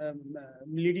our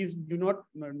ladies do not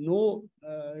know,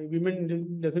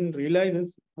 women doesn't realize,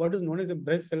 is what is known as a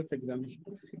breast self-examination.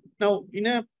 Now, in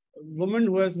a woman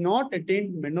who has not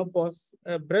attained menopause,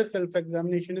 a breast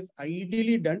self-examination is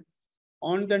ideally done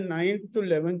on the 9th to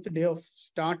 11th day of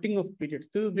starting of periods.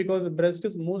 This is because the breast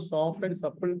is more soft and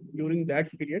supple during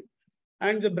that period,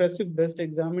 and the breast is best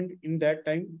examined in that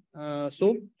time.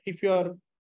 So if you are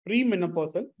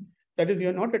pre-menopausal, that is, you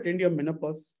are not attained your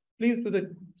menopause, please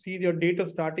see your date of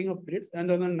starting of periods,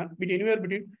 and anywhere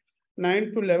between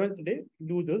 9th to 11th day,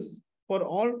 do this. For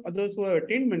all others who have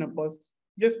attained menopause,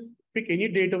 just pick any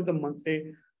date of the month, say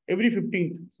every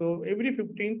 15th. So every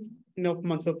 15th of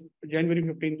months of January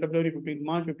 15th, February 15th,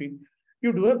 March 15th,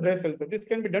 you do a breast self. This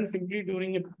can be done simply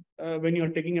during when you are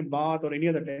taking a bath or any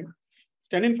other time.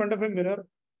 Stand in front of a mirror,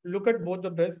 look at both the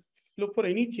breasts, look for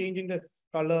any change in the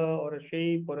color or a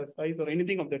shape or a size or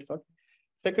anything of that sort.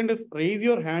 Second is raise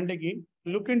your hand again,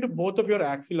 look into both of your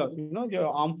axillas, your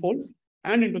arm folds,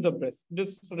 and into the breast.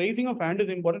 This raising of hand is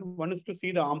important. One is to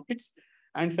see the armpits,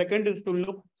 and second is to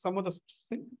look some of the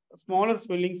smaller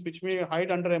swellings which may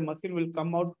hide under a muscle will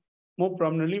come out more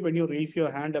prominently when you raise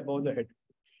your hand above the head.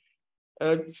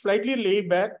 Slightly lay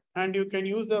back, and you can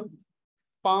use the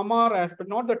palmar aspect,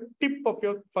 not the tip of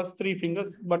your first three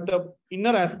fingers, but the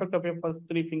inner aspect of your first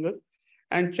three fingers,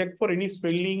 and check for any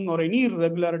swelling or any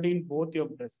irregularity in both your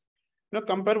breasts.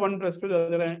 Compare one breast to the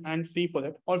other and see for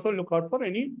that. Also look out for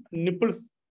any nipples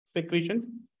secretions.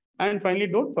 And finally,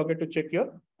 don't forget to check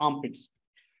your armpits.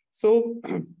 So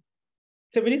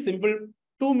it's a very simple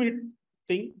 2-minute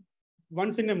thing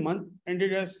once in a month, and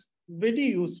it is very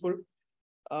useful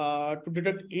to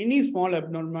detect any small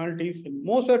abnormalities.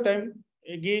 Most of the time,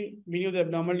 again, many of the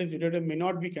abnormalities detected may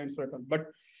not be cancer at all, but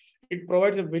it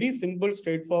provides a very simple,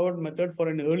 straightforward method for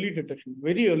an early detection,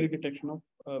 very early detection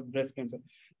of breast cancer.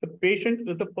 The patient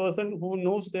is the person who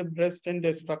knows their breast and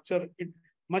their structure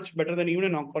much better than even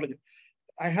an oncologist.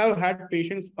 I have had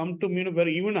patients come to me where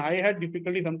even I had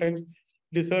difficulty sometimes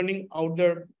discerning out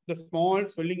the small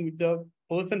swelling which the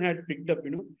person had picked up.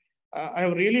 I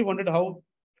have really wondered how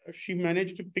she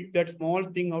managed to pick that small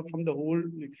thing out from the whole.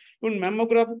 Even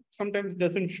mammogram sometimes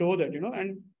doesn't show that,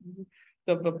 and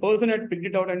the person had picked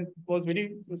it out and was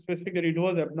very specific that it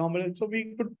was abnormal. So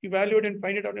we could evaluate and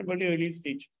find it out at a very early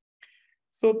stage.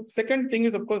 So second thing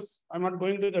is, of course, I'm not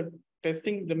going to the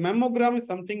testing. The mammogram is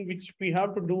something which we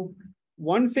have to do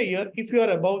once a year if you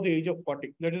are above the age of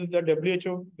 40. That is the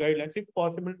WHO guidelines. If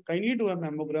possible, kindly do a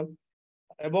mammogram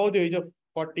above the age of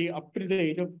 40 up till the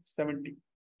age of 70.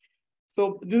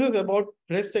 So this is about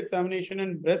breast examination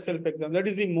and breast self-exam. That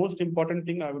is the most important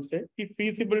thing, I would say. If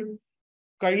feasible,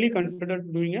 kindly consider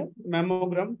doing a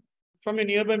mammogram from a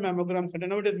nearby mammogram center.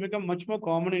 Now it has become much more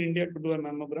common in India to do a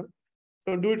mammogram.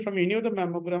 So do it from any of the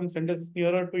mammogram centers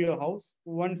nearer to your house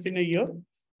once in a year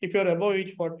if you're above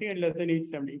age 40 and less than age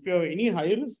 70. If you have any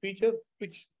high risk features,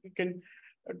 which you can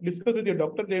discuss with your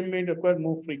doctor, they may require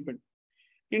more frequent.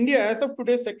 India, as of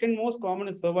today, second most common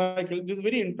is cervical. This is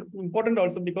very important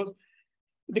also because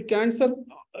the cancer,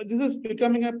 this is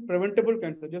becoming a preventable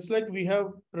cancer. Just like we have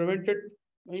prevented,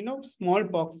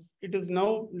 smallpox, it is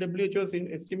now WHO's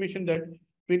estimation that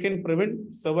we can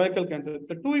prevent cervical cancer.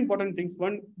 The two important things: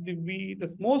 one,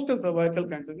 most of cervical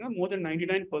cancer, more than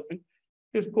 99%,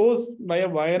 is caused by a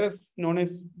virus known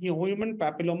as human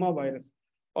papilloma virus,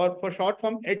 or for short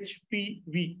form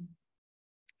HPV.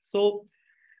 So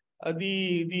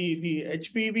the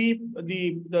HPV,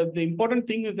 the important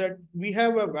thing is that we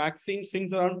have a vaccine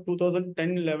since around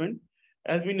 2010-11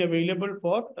 has been available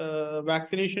for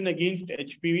vaccination against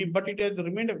HPV, but it has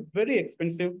remained a very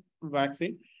expensive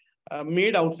vaccine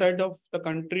made outside of the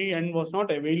country and was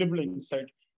not available inside.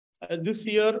 This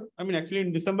year, actually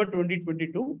in December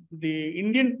 2022, the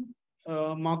Indian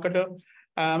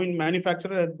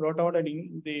manufacturer has brought out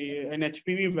an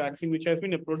HPV vaccine, which has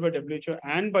been approved by WHO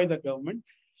and by the government.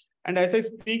 And as I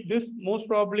speak this, most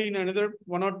probably in another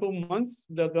 1 or 2 months,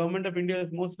 the government of India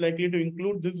is most likely to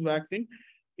include this vaccine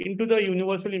into the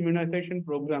universal immunization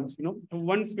programs.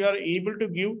 Once we are able to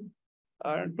give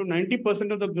to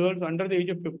 90% of the girls under the age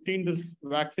of 15 this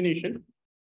vaccination,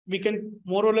 we can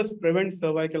more or less prevent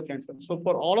cervical cancer. So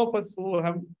for all of us who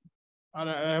have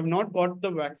not got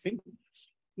the vaccine,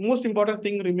 most important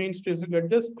thing remains to get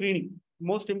the screening.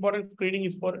 most important screening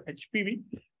is for HPV.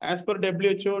 As per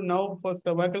WHO, now for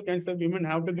cervical cancer, women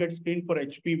have to get screened for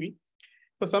HPV.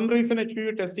 For some reason,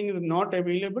 HPV testing is not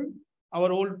available.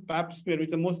 Our old pap smear, which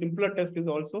is the most simpler test, is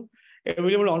also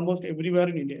available almost everywhere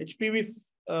in India. HPV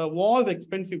was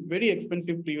expensive, very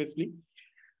expensive previously,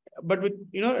 but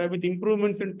with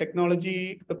improvements in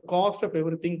technology, the cost of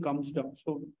everything comes down.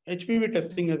 So HPV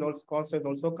testing cost has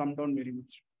also come down very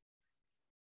much.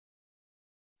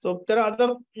 So there are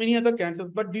many other cancers,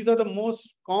 but these are the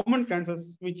most common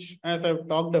cancers, which, as I've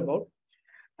talked about.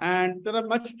 And there are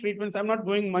much treatments. I'm not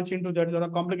going much into that. There are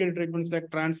complicated treatments like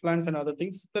transplants and other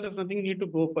things. There is nothing need to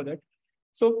go for that.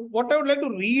 So what I would like to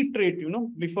reiterate,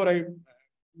 before I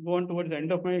go on towards the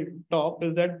end of my talk,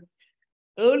 is that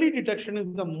early detection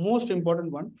is the most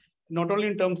important one, not only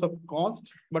in terms of cost,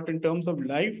 but in terms of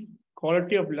life,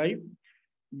 quality of life,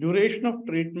 duration of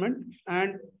treatment,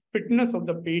 and fitness of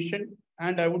the patient.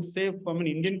 And I would say from an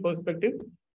Indian perspective,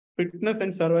 fitness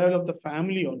and survival of the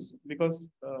family also, because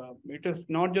it is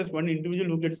not just one individual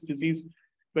who gets disease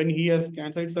when he has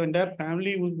cancer, it's the entire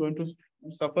family who's going to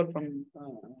suffer from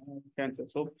cancer.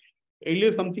 So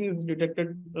earlier something is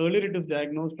detected, earlier it is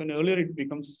diagnosed, and earlier it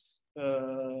becomes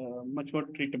much more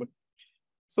treatable.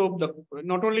 So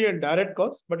not only a direct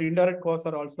cause, but indirect cause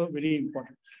are also very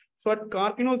important. So at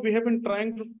Karkinos, we have been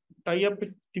trying to tie up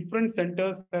with different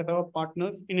centers as our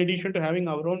partners, in addition to having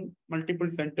our own multiple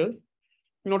centers.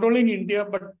 Not only in India,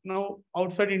 but now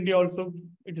outside India also,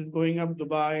 it is going up.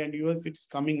 Dubai and US, it's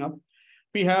coming up.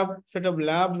 We have set up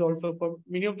labs also for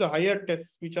many of the higher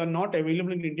tests, which are not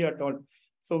available in India at all.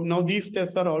 So now these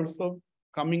tests are also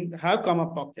have come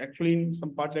up actually in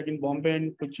some parts like in Bombay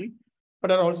and Kochi, but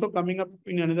are also coming up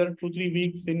in another 2-3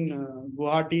 weeks in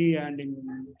Guwahati and in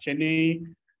Chennai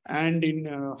and in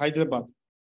Hyderabad.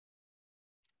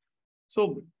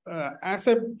 So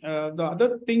the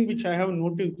other thing which I have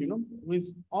noticed,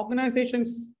 is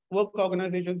work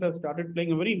organizations have started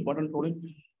playing a very important role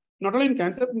in, not only in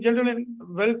cancer, in general, in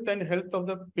wealth and health of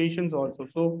the patients also.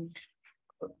 So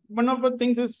one of the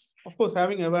things is, of course,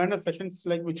 having awareness sessions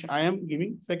like which I am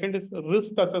giving. Second is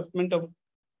risk assessment of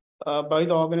by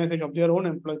the organization of their own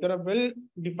employees. There are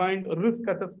well-defined risk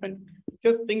assessment,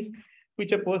 just things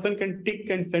which a person can tick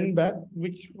and send back,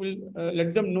 which will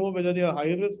let them know whether they are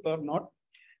high risk or not.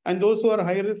 And those who are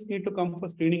high risk need to come for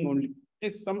screening only.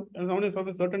 If someone is of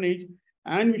a certain age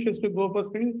and wishes to go for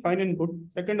screening, fine and good.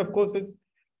 Second, of course, is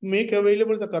make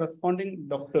available the corresponding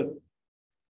doctors.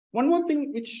 One more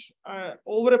thing which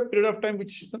over a period of time,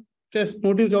 which just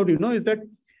noticed out, is that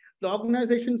the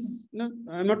organizations,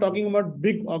 I'm not talking about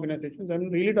big organizations, I'm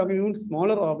really talking even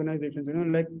smaller organizations,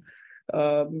 like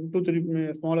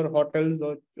 2-3 smaller hotels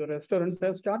or restaurants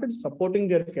have started supporting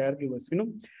their caregivers,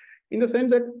 in the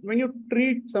sense that when you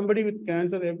treat somebody with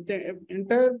cancer, the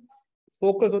entire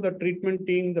focus of the treatment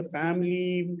team, the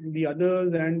family, the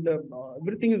others, and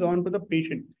everything is on to the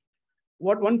patient.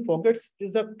 What one forgets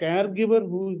is the caregiver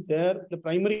who's there, the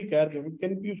primary caregiver. It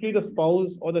can be usually the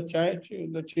spouse or the child,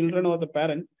 the children or the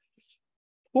parent,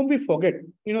 whom we forget.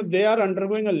 They are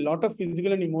undergoing a lot of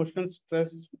physical and emotional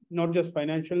stress, not just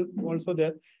financial, also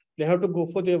there. They have to go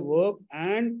for their work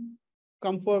and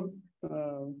come for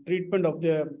treatment of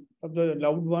the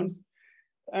loved ones.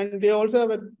 And they also have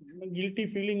a guilty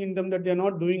feeling in them that they're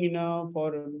not doing enough,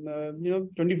 or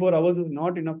 24 hours is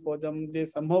not enough for them. They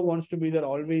somehow wants to be there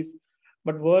always,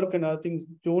 but work and other things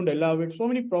don't allow it. So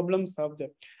many problems have there.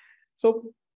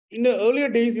 So in the earlier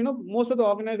days, most of the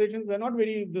organizations were not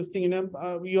very this thing.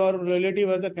 Your relative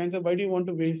has a cancer. Why do you want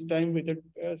to waste time with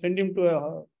it? Send him to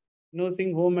a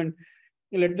nursing home and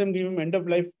let them give him end of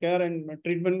life care and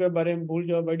treatment. Why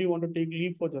do you want to take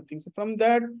leave for the thing? So from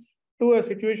that to a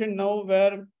situation now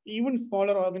where even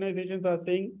smaller organizations are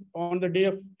saying on the day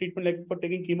of treatment, like for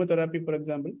taking chemotherapy, for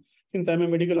example, since I'm a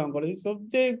medical oncologist, so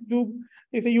they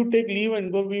say you take leave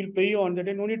and go, we'll pay you on that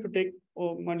day. No need to take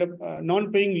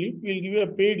non-paying leave. We'll give you a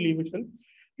paid leave itself.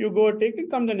 You go take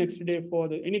it, come the next day for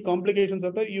any complications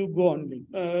occur, you go on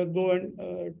leave, go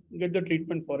and get the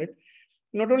treatment for it.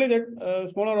 Not only that,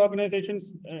 smaller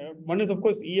organizations, one is of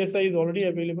course ESI is already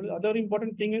available. The other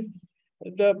important thing is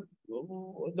the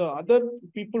other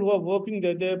people who are working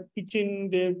there, they pitch in,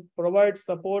 they provide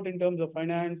support in terms of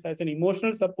finance, as an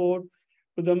emotional support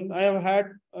to them. I have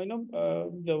had,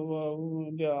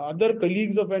 the other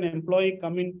colleagues of an employee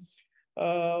come in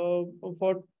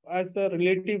as a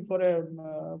relative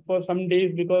for some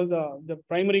days, because the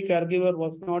primary caregiver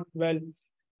was not well,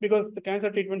 because the cancer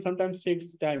treatment sometimes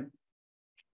takes time.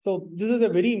 So this is a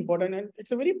very important, and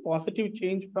it's a very positive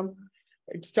change from.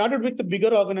 It started with the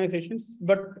bigger organizations,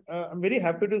 but I'm very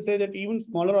happy to say that even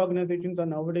smaller organizations are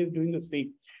nowadays doing the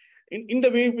same. in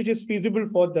the way which is feasible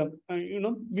for them.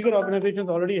 Bigger organizations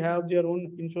already have their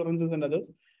own insurances and others,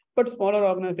 but smaller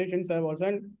organizations have also,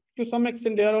 and to some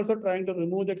extent, they are also trying to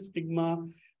remove that stigma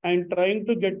and trying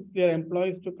to get their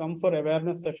employees to come for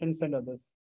awareness sessions and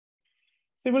others.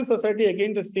 Civil society,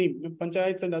 again, the same.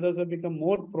 Panchayats and others have become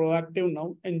more proactive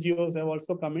now. NGOs have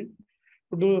also come in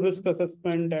to do risk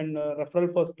assessment and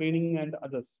referral for screening and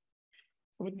others.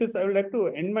 So with this, I would like to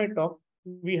end my talk.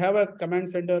 We have a command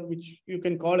center which you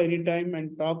can call anytime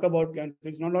and talk about cancer.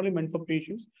 It's not only meant for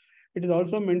patients, it is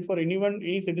also meant for anyone,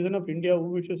 any citizen of India who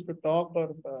wishes to talk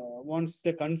or wants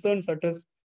their concerns addressed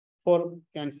for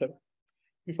cancer.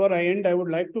 Before I end, I would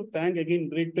like to thank again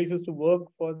Great Places to Work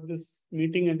for this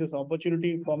meeting and this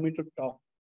opportunity for me to talk.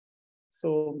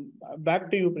 So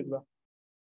back to you, Pritva.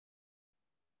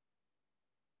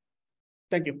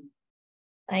 Thank you.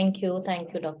 Thank you,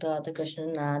 Dr.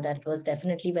 Radhakrishnan. That was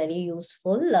definitely very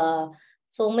useful.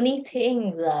 So many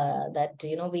things that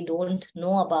we don't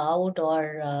know about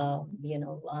or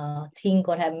think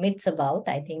or have myths about.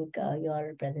 I think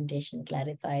your presentation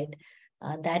clarified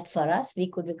that for us. We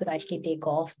could actually take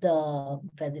off the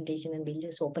presentation and we'll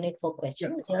just open it for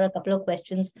questions. Yeah. There are a couple of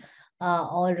questions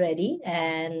already,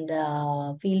 and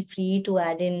feel free to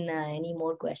add in any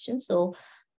more questions. So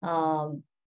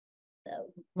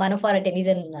one of our attendees,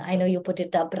 and I know you put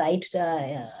it up right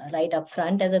up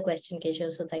front as a question,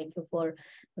 Keshav, so thank you for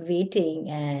waiting.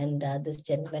 And this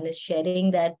gentleman is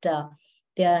sharing that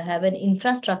they have an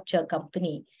infrastructure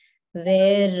company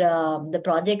where the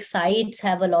project sites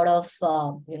have a lot of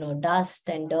dust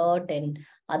and dirt and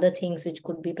other things which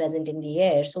could be present in the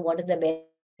air. So what is the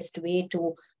best way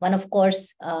to, one, of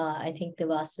course, I think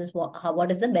they've asked us,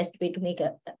 what is the best way to make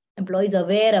employees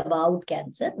aware about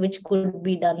cancer, which could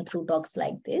be done through talks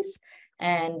like this,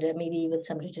 and maybe even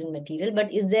some written material.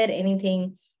 But is there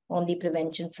anything on the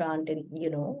prevention front, and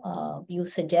you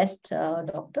suggest,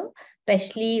 doctor,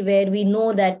 especially where we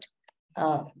know that,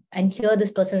 and here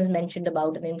this person has mentioned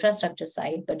about an infrastructure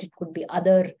site, but it could be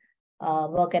other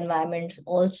work environments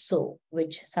also,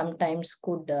 which sometimes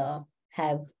could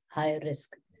have higher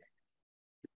risk.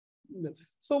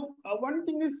 So one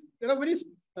thing is, there are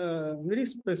very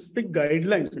specific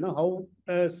guidelines, how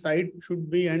a site should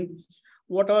be and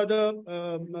what are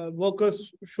the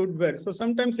workers should wear. So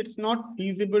sometimes it's not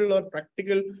feasible or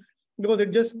practical because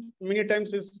it just many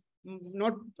times is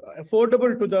not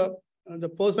affordable to the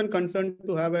person concerned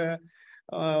to have a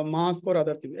mask or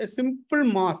other things. A simple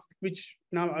mask, which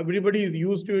now everybody is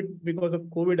used to it because of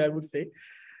COVID, I would say,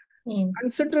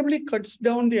 considerably cuts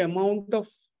down the amount of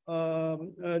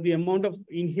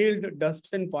inhaled dust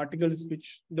and particles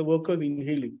which the workers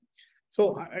inhaling.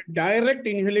 So direct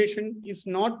inhalation is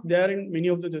not there in many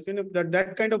of the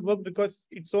that kind of work because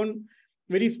it's on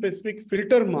very specific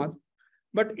filter mask.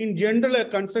 But in general, a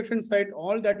construction site,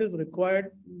 all that is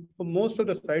required for most of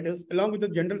the sites, along with the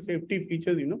general safety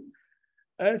features,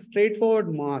 a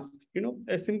straightforward mask,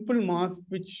 a simple mask,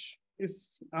 which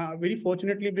is very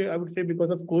fortunately, I would say, because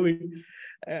of COVID,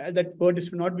 that word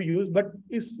should not be used, but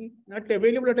is not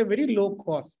available at a very low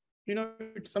cost.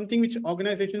 It's something which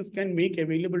organizations can make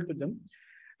available to them,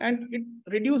 and it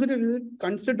reduces it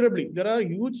considerably. There are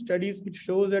huge studies which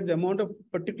show that the amount of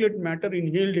particulate matter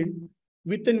inhaled in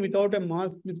with and without a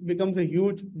mask becomes a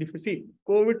huge deficit.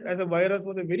 COVID as a virus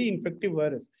was a very infective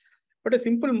virus, but a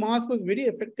simple mask was very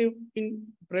effective in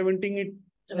preventing it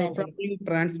from being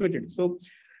transmitted. So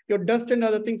your dust and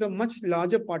other things are much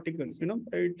larger particles,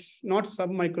 it's not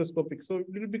submicroscopic. So it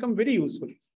will become very useful.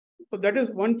 So that is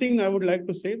one thing I would like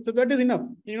to say. So that is enough,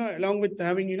 along with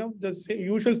having, the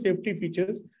usual safety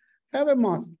features, have a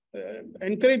mask,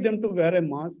 encourage them to wear a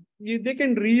mask. They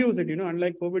can reuse it,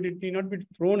 unlike COVID, it need not be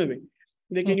thrown away.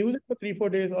 They can use it for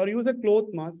 3-4 days or use a cloth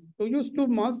mask. So use 2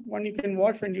 masks, one you can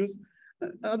wash and use.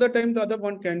 Other time, the other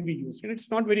one can be used. It's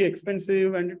not very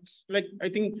expensive, and it's like, I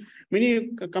think many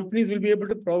companies will be able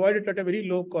to provide it at a very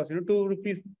low cost. 2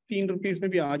 rupees, 3 rupees,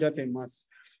 maybe aa jate hain mask.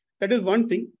 That is one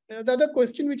thing. The other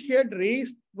question which he had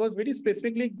raised was very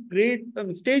specifically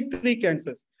stage 3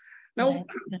 cancers. Now,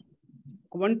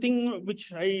 one thing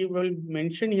which I will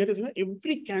mention here is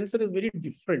every cancer is very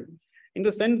different, in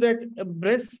the sense that a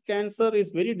breast cancer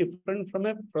is very different from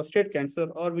a prostate cancer,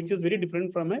 or which is very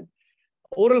different from a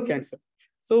oral cancer.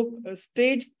 So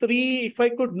stage 3, if I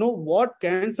could know what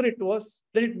cancer it was,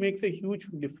 then it makes a huge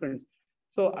difference.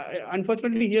 So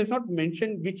unfortunately, he has not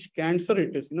mentioned which cancer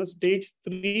it is. Stage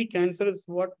 3 cancer is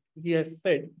what he has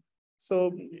said.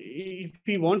 So if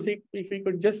he wants, if he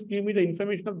could just give me the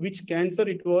information of which cancer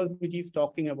it was which he's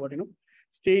talking about,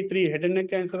 stage 3 head and neck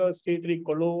cancer, or stage 3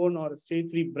 colon, or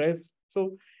stage 3 breast.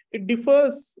 So it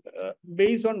differs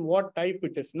based on what type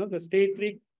it is. The stage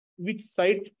 3 which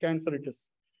site cancer it is.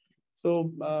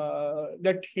 So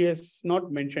that he has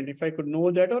not mentioned. If I could know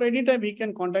that, or anytime he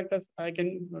can contact us, I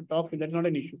can talk. That's not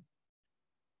an issue.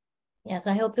 Yeah,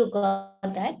 so I hope you got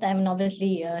that. I mean,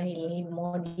 obviously, he'll need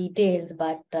more details,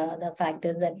 but the fact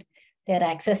is that they're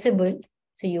accessible,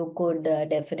 so you could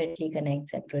definitely connect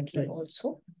separately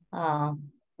also.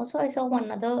 Also, I saw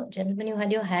one other gentleman, you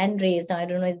had your hand raised. Now, I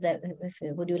don't know if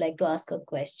would you like to ask a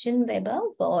question,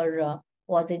 Vaibhav, or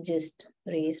was it just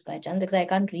raised by chance? Because I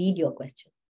can't read your question.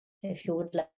 If you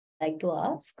would like to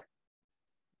ask.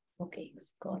 Okay,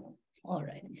 it's gone. All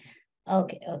right.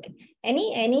 Okay.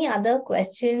 Any other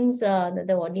questions that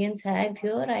the audience have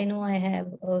here? I know I have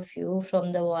a few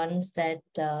from the ones that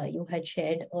you had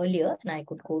shared earlier, and I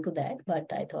could go to that. But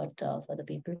I thought for the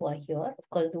people who are here, of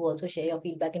course, do also share your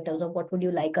feedback in terms of what would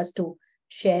you like us to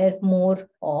share more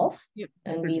of,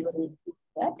 and we will do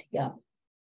that. Yeah.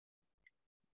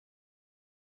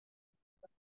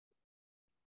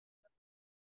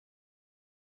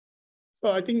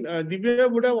 So I think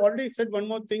Divya would have already said one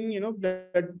more thing,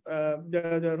 that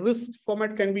the risk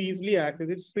format can be easily accessed.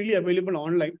 It's really available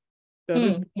online. The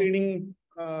risk screening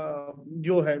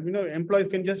Joe have, employees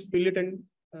can just fill it and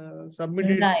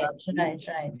submit it. Right.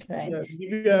 Yeah,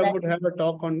 Divya would have a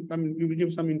talk on, we will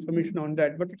give some information on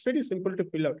that, but it's very simple to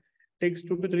fill out. Takes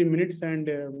 2 to 3 minutes, and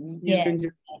you can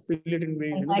just fill it in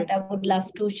ways. In fact, I would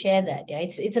love to share that. Yeah,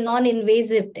 it's a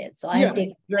non-invasive test. So I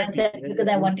take that because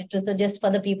I wanted to. So just for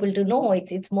the people to know,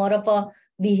 it's more of a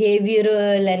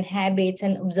behavioral and habits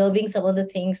and observing some of the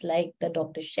things like the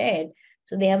doctor shared.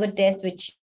 So they have a test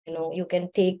which you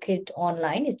can take it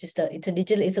online. It's a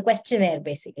digital. It's a questionnaire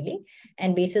basically,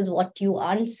 and basis what you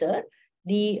answer,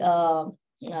 the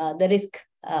risk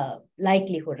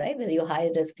likelihood, right? Whether you're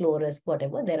high risk, low risk,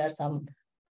 whatever. There are some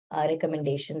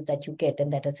recommendations that you get,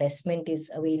 and that assessment is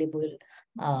available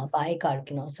by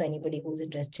Karkinos. So anybody who's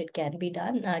interested can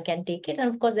take it. And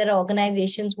of course, there are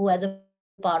organizations who, as a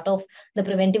part of the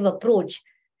preventive approach,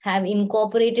 have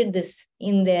incorporated this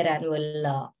in their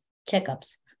annual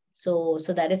checkups. So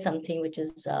that is something which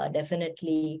is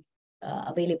definitely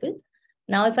available.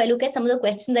 Now, if I look at some of the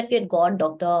questions that we had got,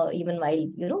 Doctor, even while,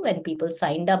 when people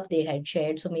signed up, they had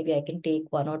shared. So maybe I can take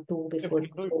one or two before.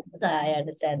 I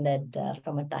understand that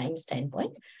from a time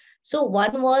standpoint. So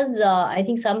one was, I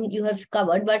think some you have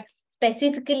covered, but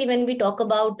specifically when we talk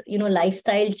about,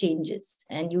 lifestyle changes,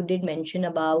 and you did mention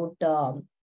about, some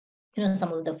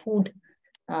of the food,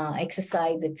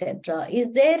 exercise, etc.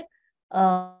 Is there,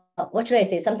 what should I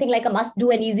say, something like a must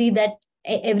do and easy that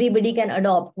everybody can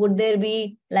adopt? Would there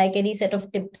be like any set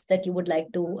of tips that you would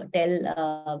like to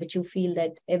tell, which you feel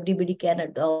that everybody can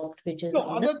adopt, which is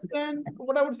other than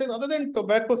what I would say, other than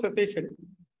tobacco cessation,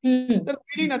 there's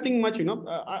really nothing much.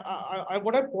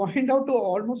 What I point out to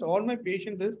almost all my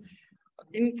patients is,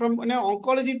 from an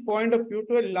oncology point of view,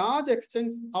 to a large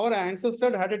extent, our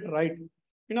ancestors had it right.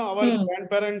 Our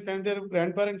grandparents and their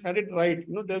grandparents had it right.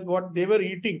 What they were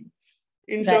eating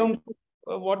in terms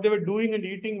of what they were doing and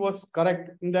eating was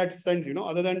correct in that sense.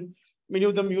 Other than many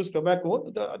of them used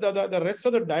tobacco, the rest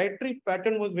of the dietary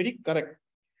pattern was very correct.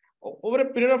 Over a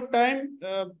period of time,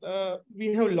 we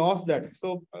have lost that.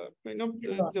 So,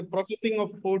 the processing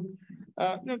of food,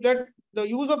 that the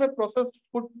use of a processed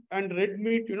food and red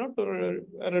meat, to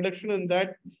a reduction in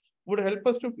that would help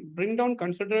us to bring down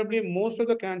considerably most of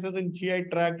the cancers in GI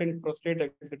tract and prostate,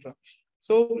 etc.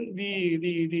 So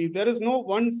there is no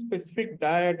one specific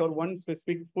diet or one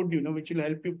specific food, which will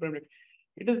help you prevent.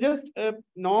 It is just a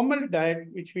normal diet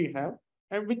which we have,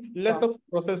 and with less of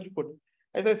processed food.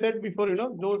 As I said before,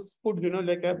 those foods,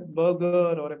 like a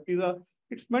burger or a pizza,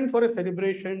 it's meant for a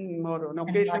celebration or an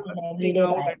occasion.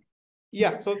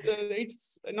 So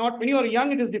it's not, when you are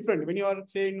young, it is different. When you are,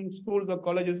 say, in schools or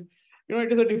colleges,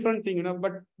 it is a different thing,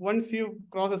 but once you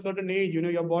cross a certain age,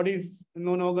 your body is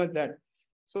no longer that.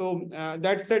 So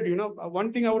that said,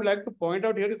 one thing I would like to point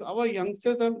out here is our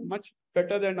youngsters are much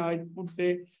better than, I would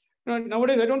say.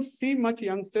 Nowadays, I don't see much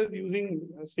youngsters using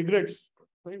cigarettes.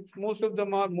 Right? Most of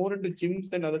them are more into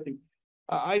gyms and other things.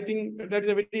 I think that is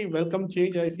a very welcome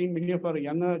change. I see many of our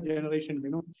younger generation,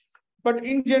 But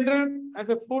in general, as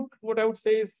a food, what I would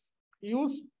say is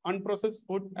use unprocessed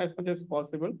food as much as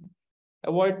possible.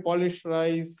 Avoid polished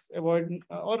rice, or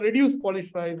reduce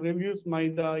polished rice, reduce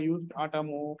maida, use atta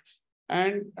more,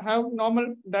 and have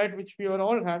normal diet, which we were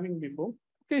all having before.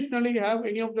 Occasionally have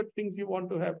any of the things you want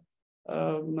to have,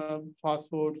 fast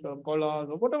foods or colas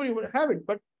or whatever you would have it,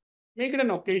 but make it an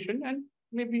occasion, and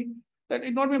maybe that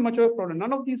it not be much of a problem.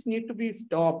 None of these need to be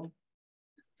stopped.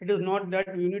 It is not that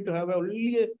you need to have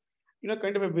only a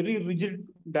kind of a very rigid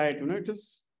diet.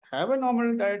 Just have a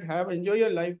normal diet, enjoy your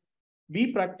life, be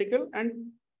practical, and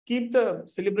keep the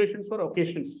celebrations for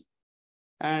occasions.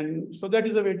 And so that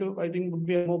is a way to, I think, would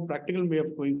be a more practical way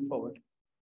of going forward.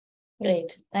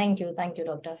 Great. Thank you,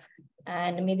 Doctor.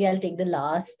 And maybe I'll take the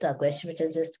last question, which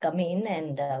has just come in,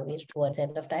 and we're towards the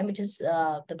end of time, which is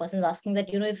the person is asking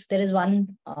that, if there is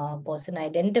one person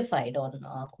identified on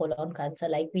colon cancer,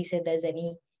 like we said, there's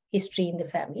any history in the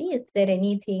family, is there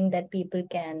anything that people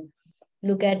can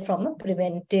look at from a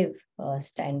preventive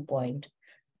standpoint?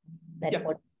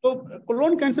 So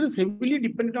colon cancer is heavily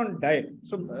dependent on diet.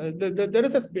 So there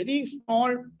is a very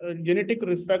small genetic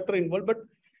risk factor involved, but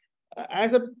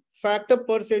as a factor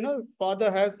per se,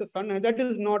 father has, the son has, that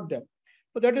is not there.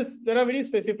 So there are very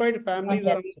specified families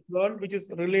around the world which is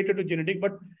related to genetic,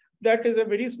 but that is a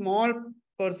very small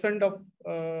percent of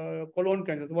colon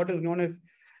cancer, what is known as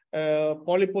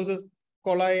polyposis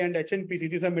coli and HNPC.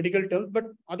 These are medical terms, but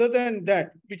other than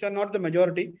that, which are not the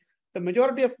majority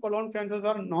of colon cancers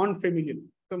are non-familial.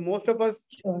 So most of us,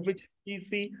 which we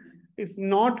see, is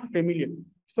not familial.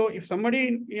 So if somebody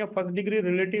in your first degree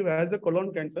relative has a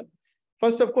colon cancer,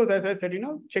 first, of course, as I said,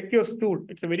 check your stool.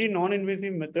 It's a very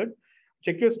non-invasive method.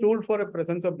 Check your stool for a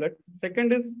presence of blood.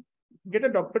 Second is get a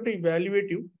doctor to evaluate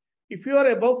you. If you are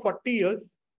above 40 years,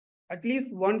 at least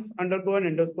once undergo an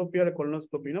endoscopy or a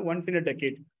colonoscopy, once in a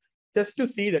decade, just to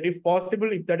see that if possible,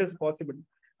 if that is possible.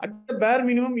 At the bare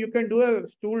minimum, you can do a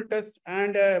stool test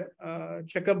and a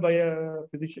checkup by a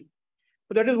physician.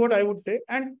 So that is what I would say.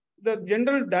 And the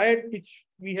general diet, which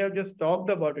we have just talked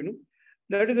about,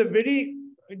 that is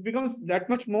it becomes that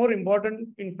much more important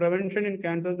in prevention in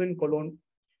cancers in colon.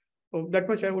 So that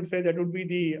much I would say that would be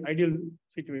the ideal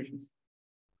situations.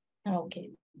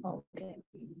 Okay.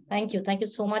 Thank you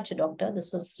so much, doctor.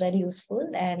 This was very useful.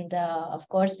 And of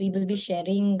course, we will be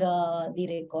sharing the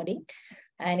recording.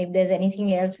 And if there's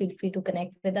anything else, feel free to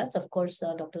connect with us. Of course,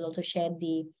 doctor also shared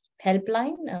the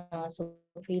helpline. So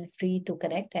feel free to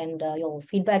connect. And your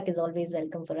feedback is always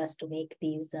welcome for us to make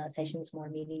these sessions more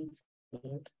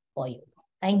meaningful for you.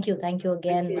 Thank you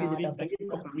again, Dr. Thank you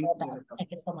for coming.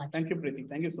 Thank you so much. Thank you, Preeti.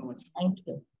 Thank you so much. Thank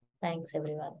you. Thanks,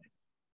 everyone.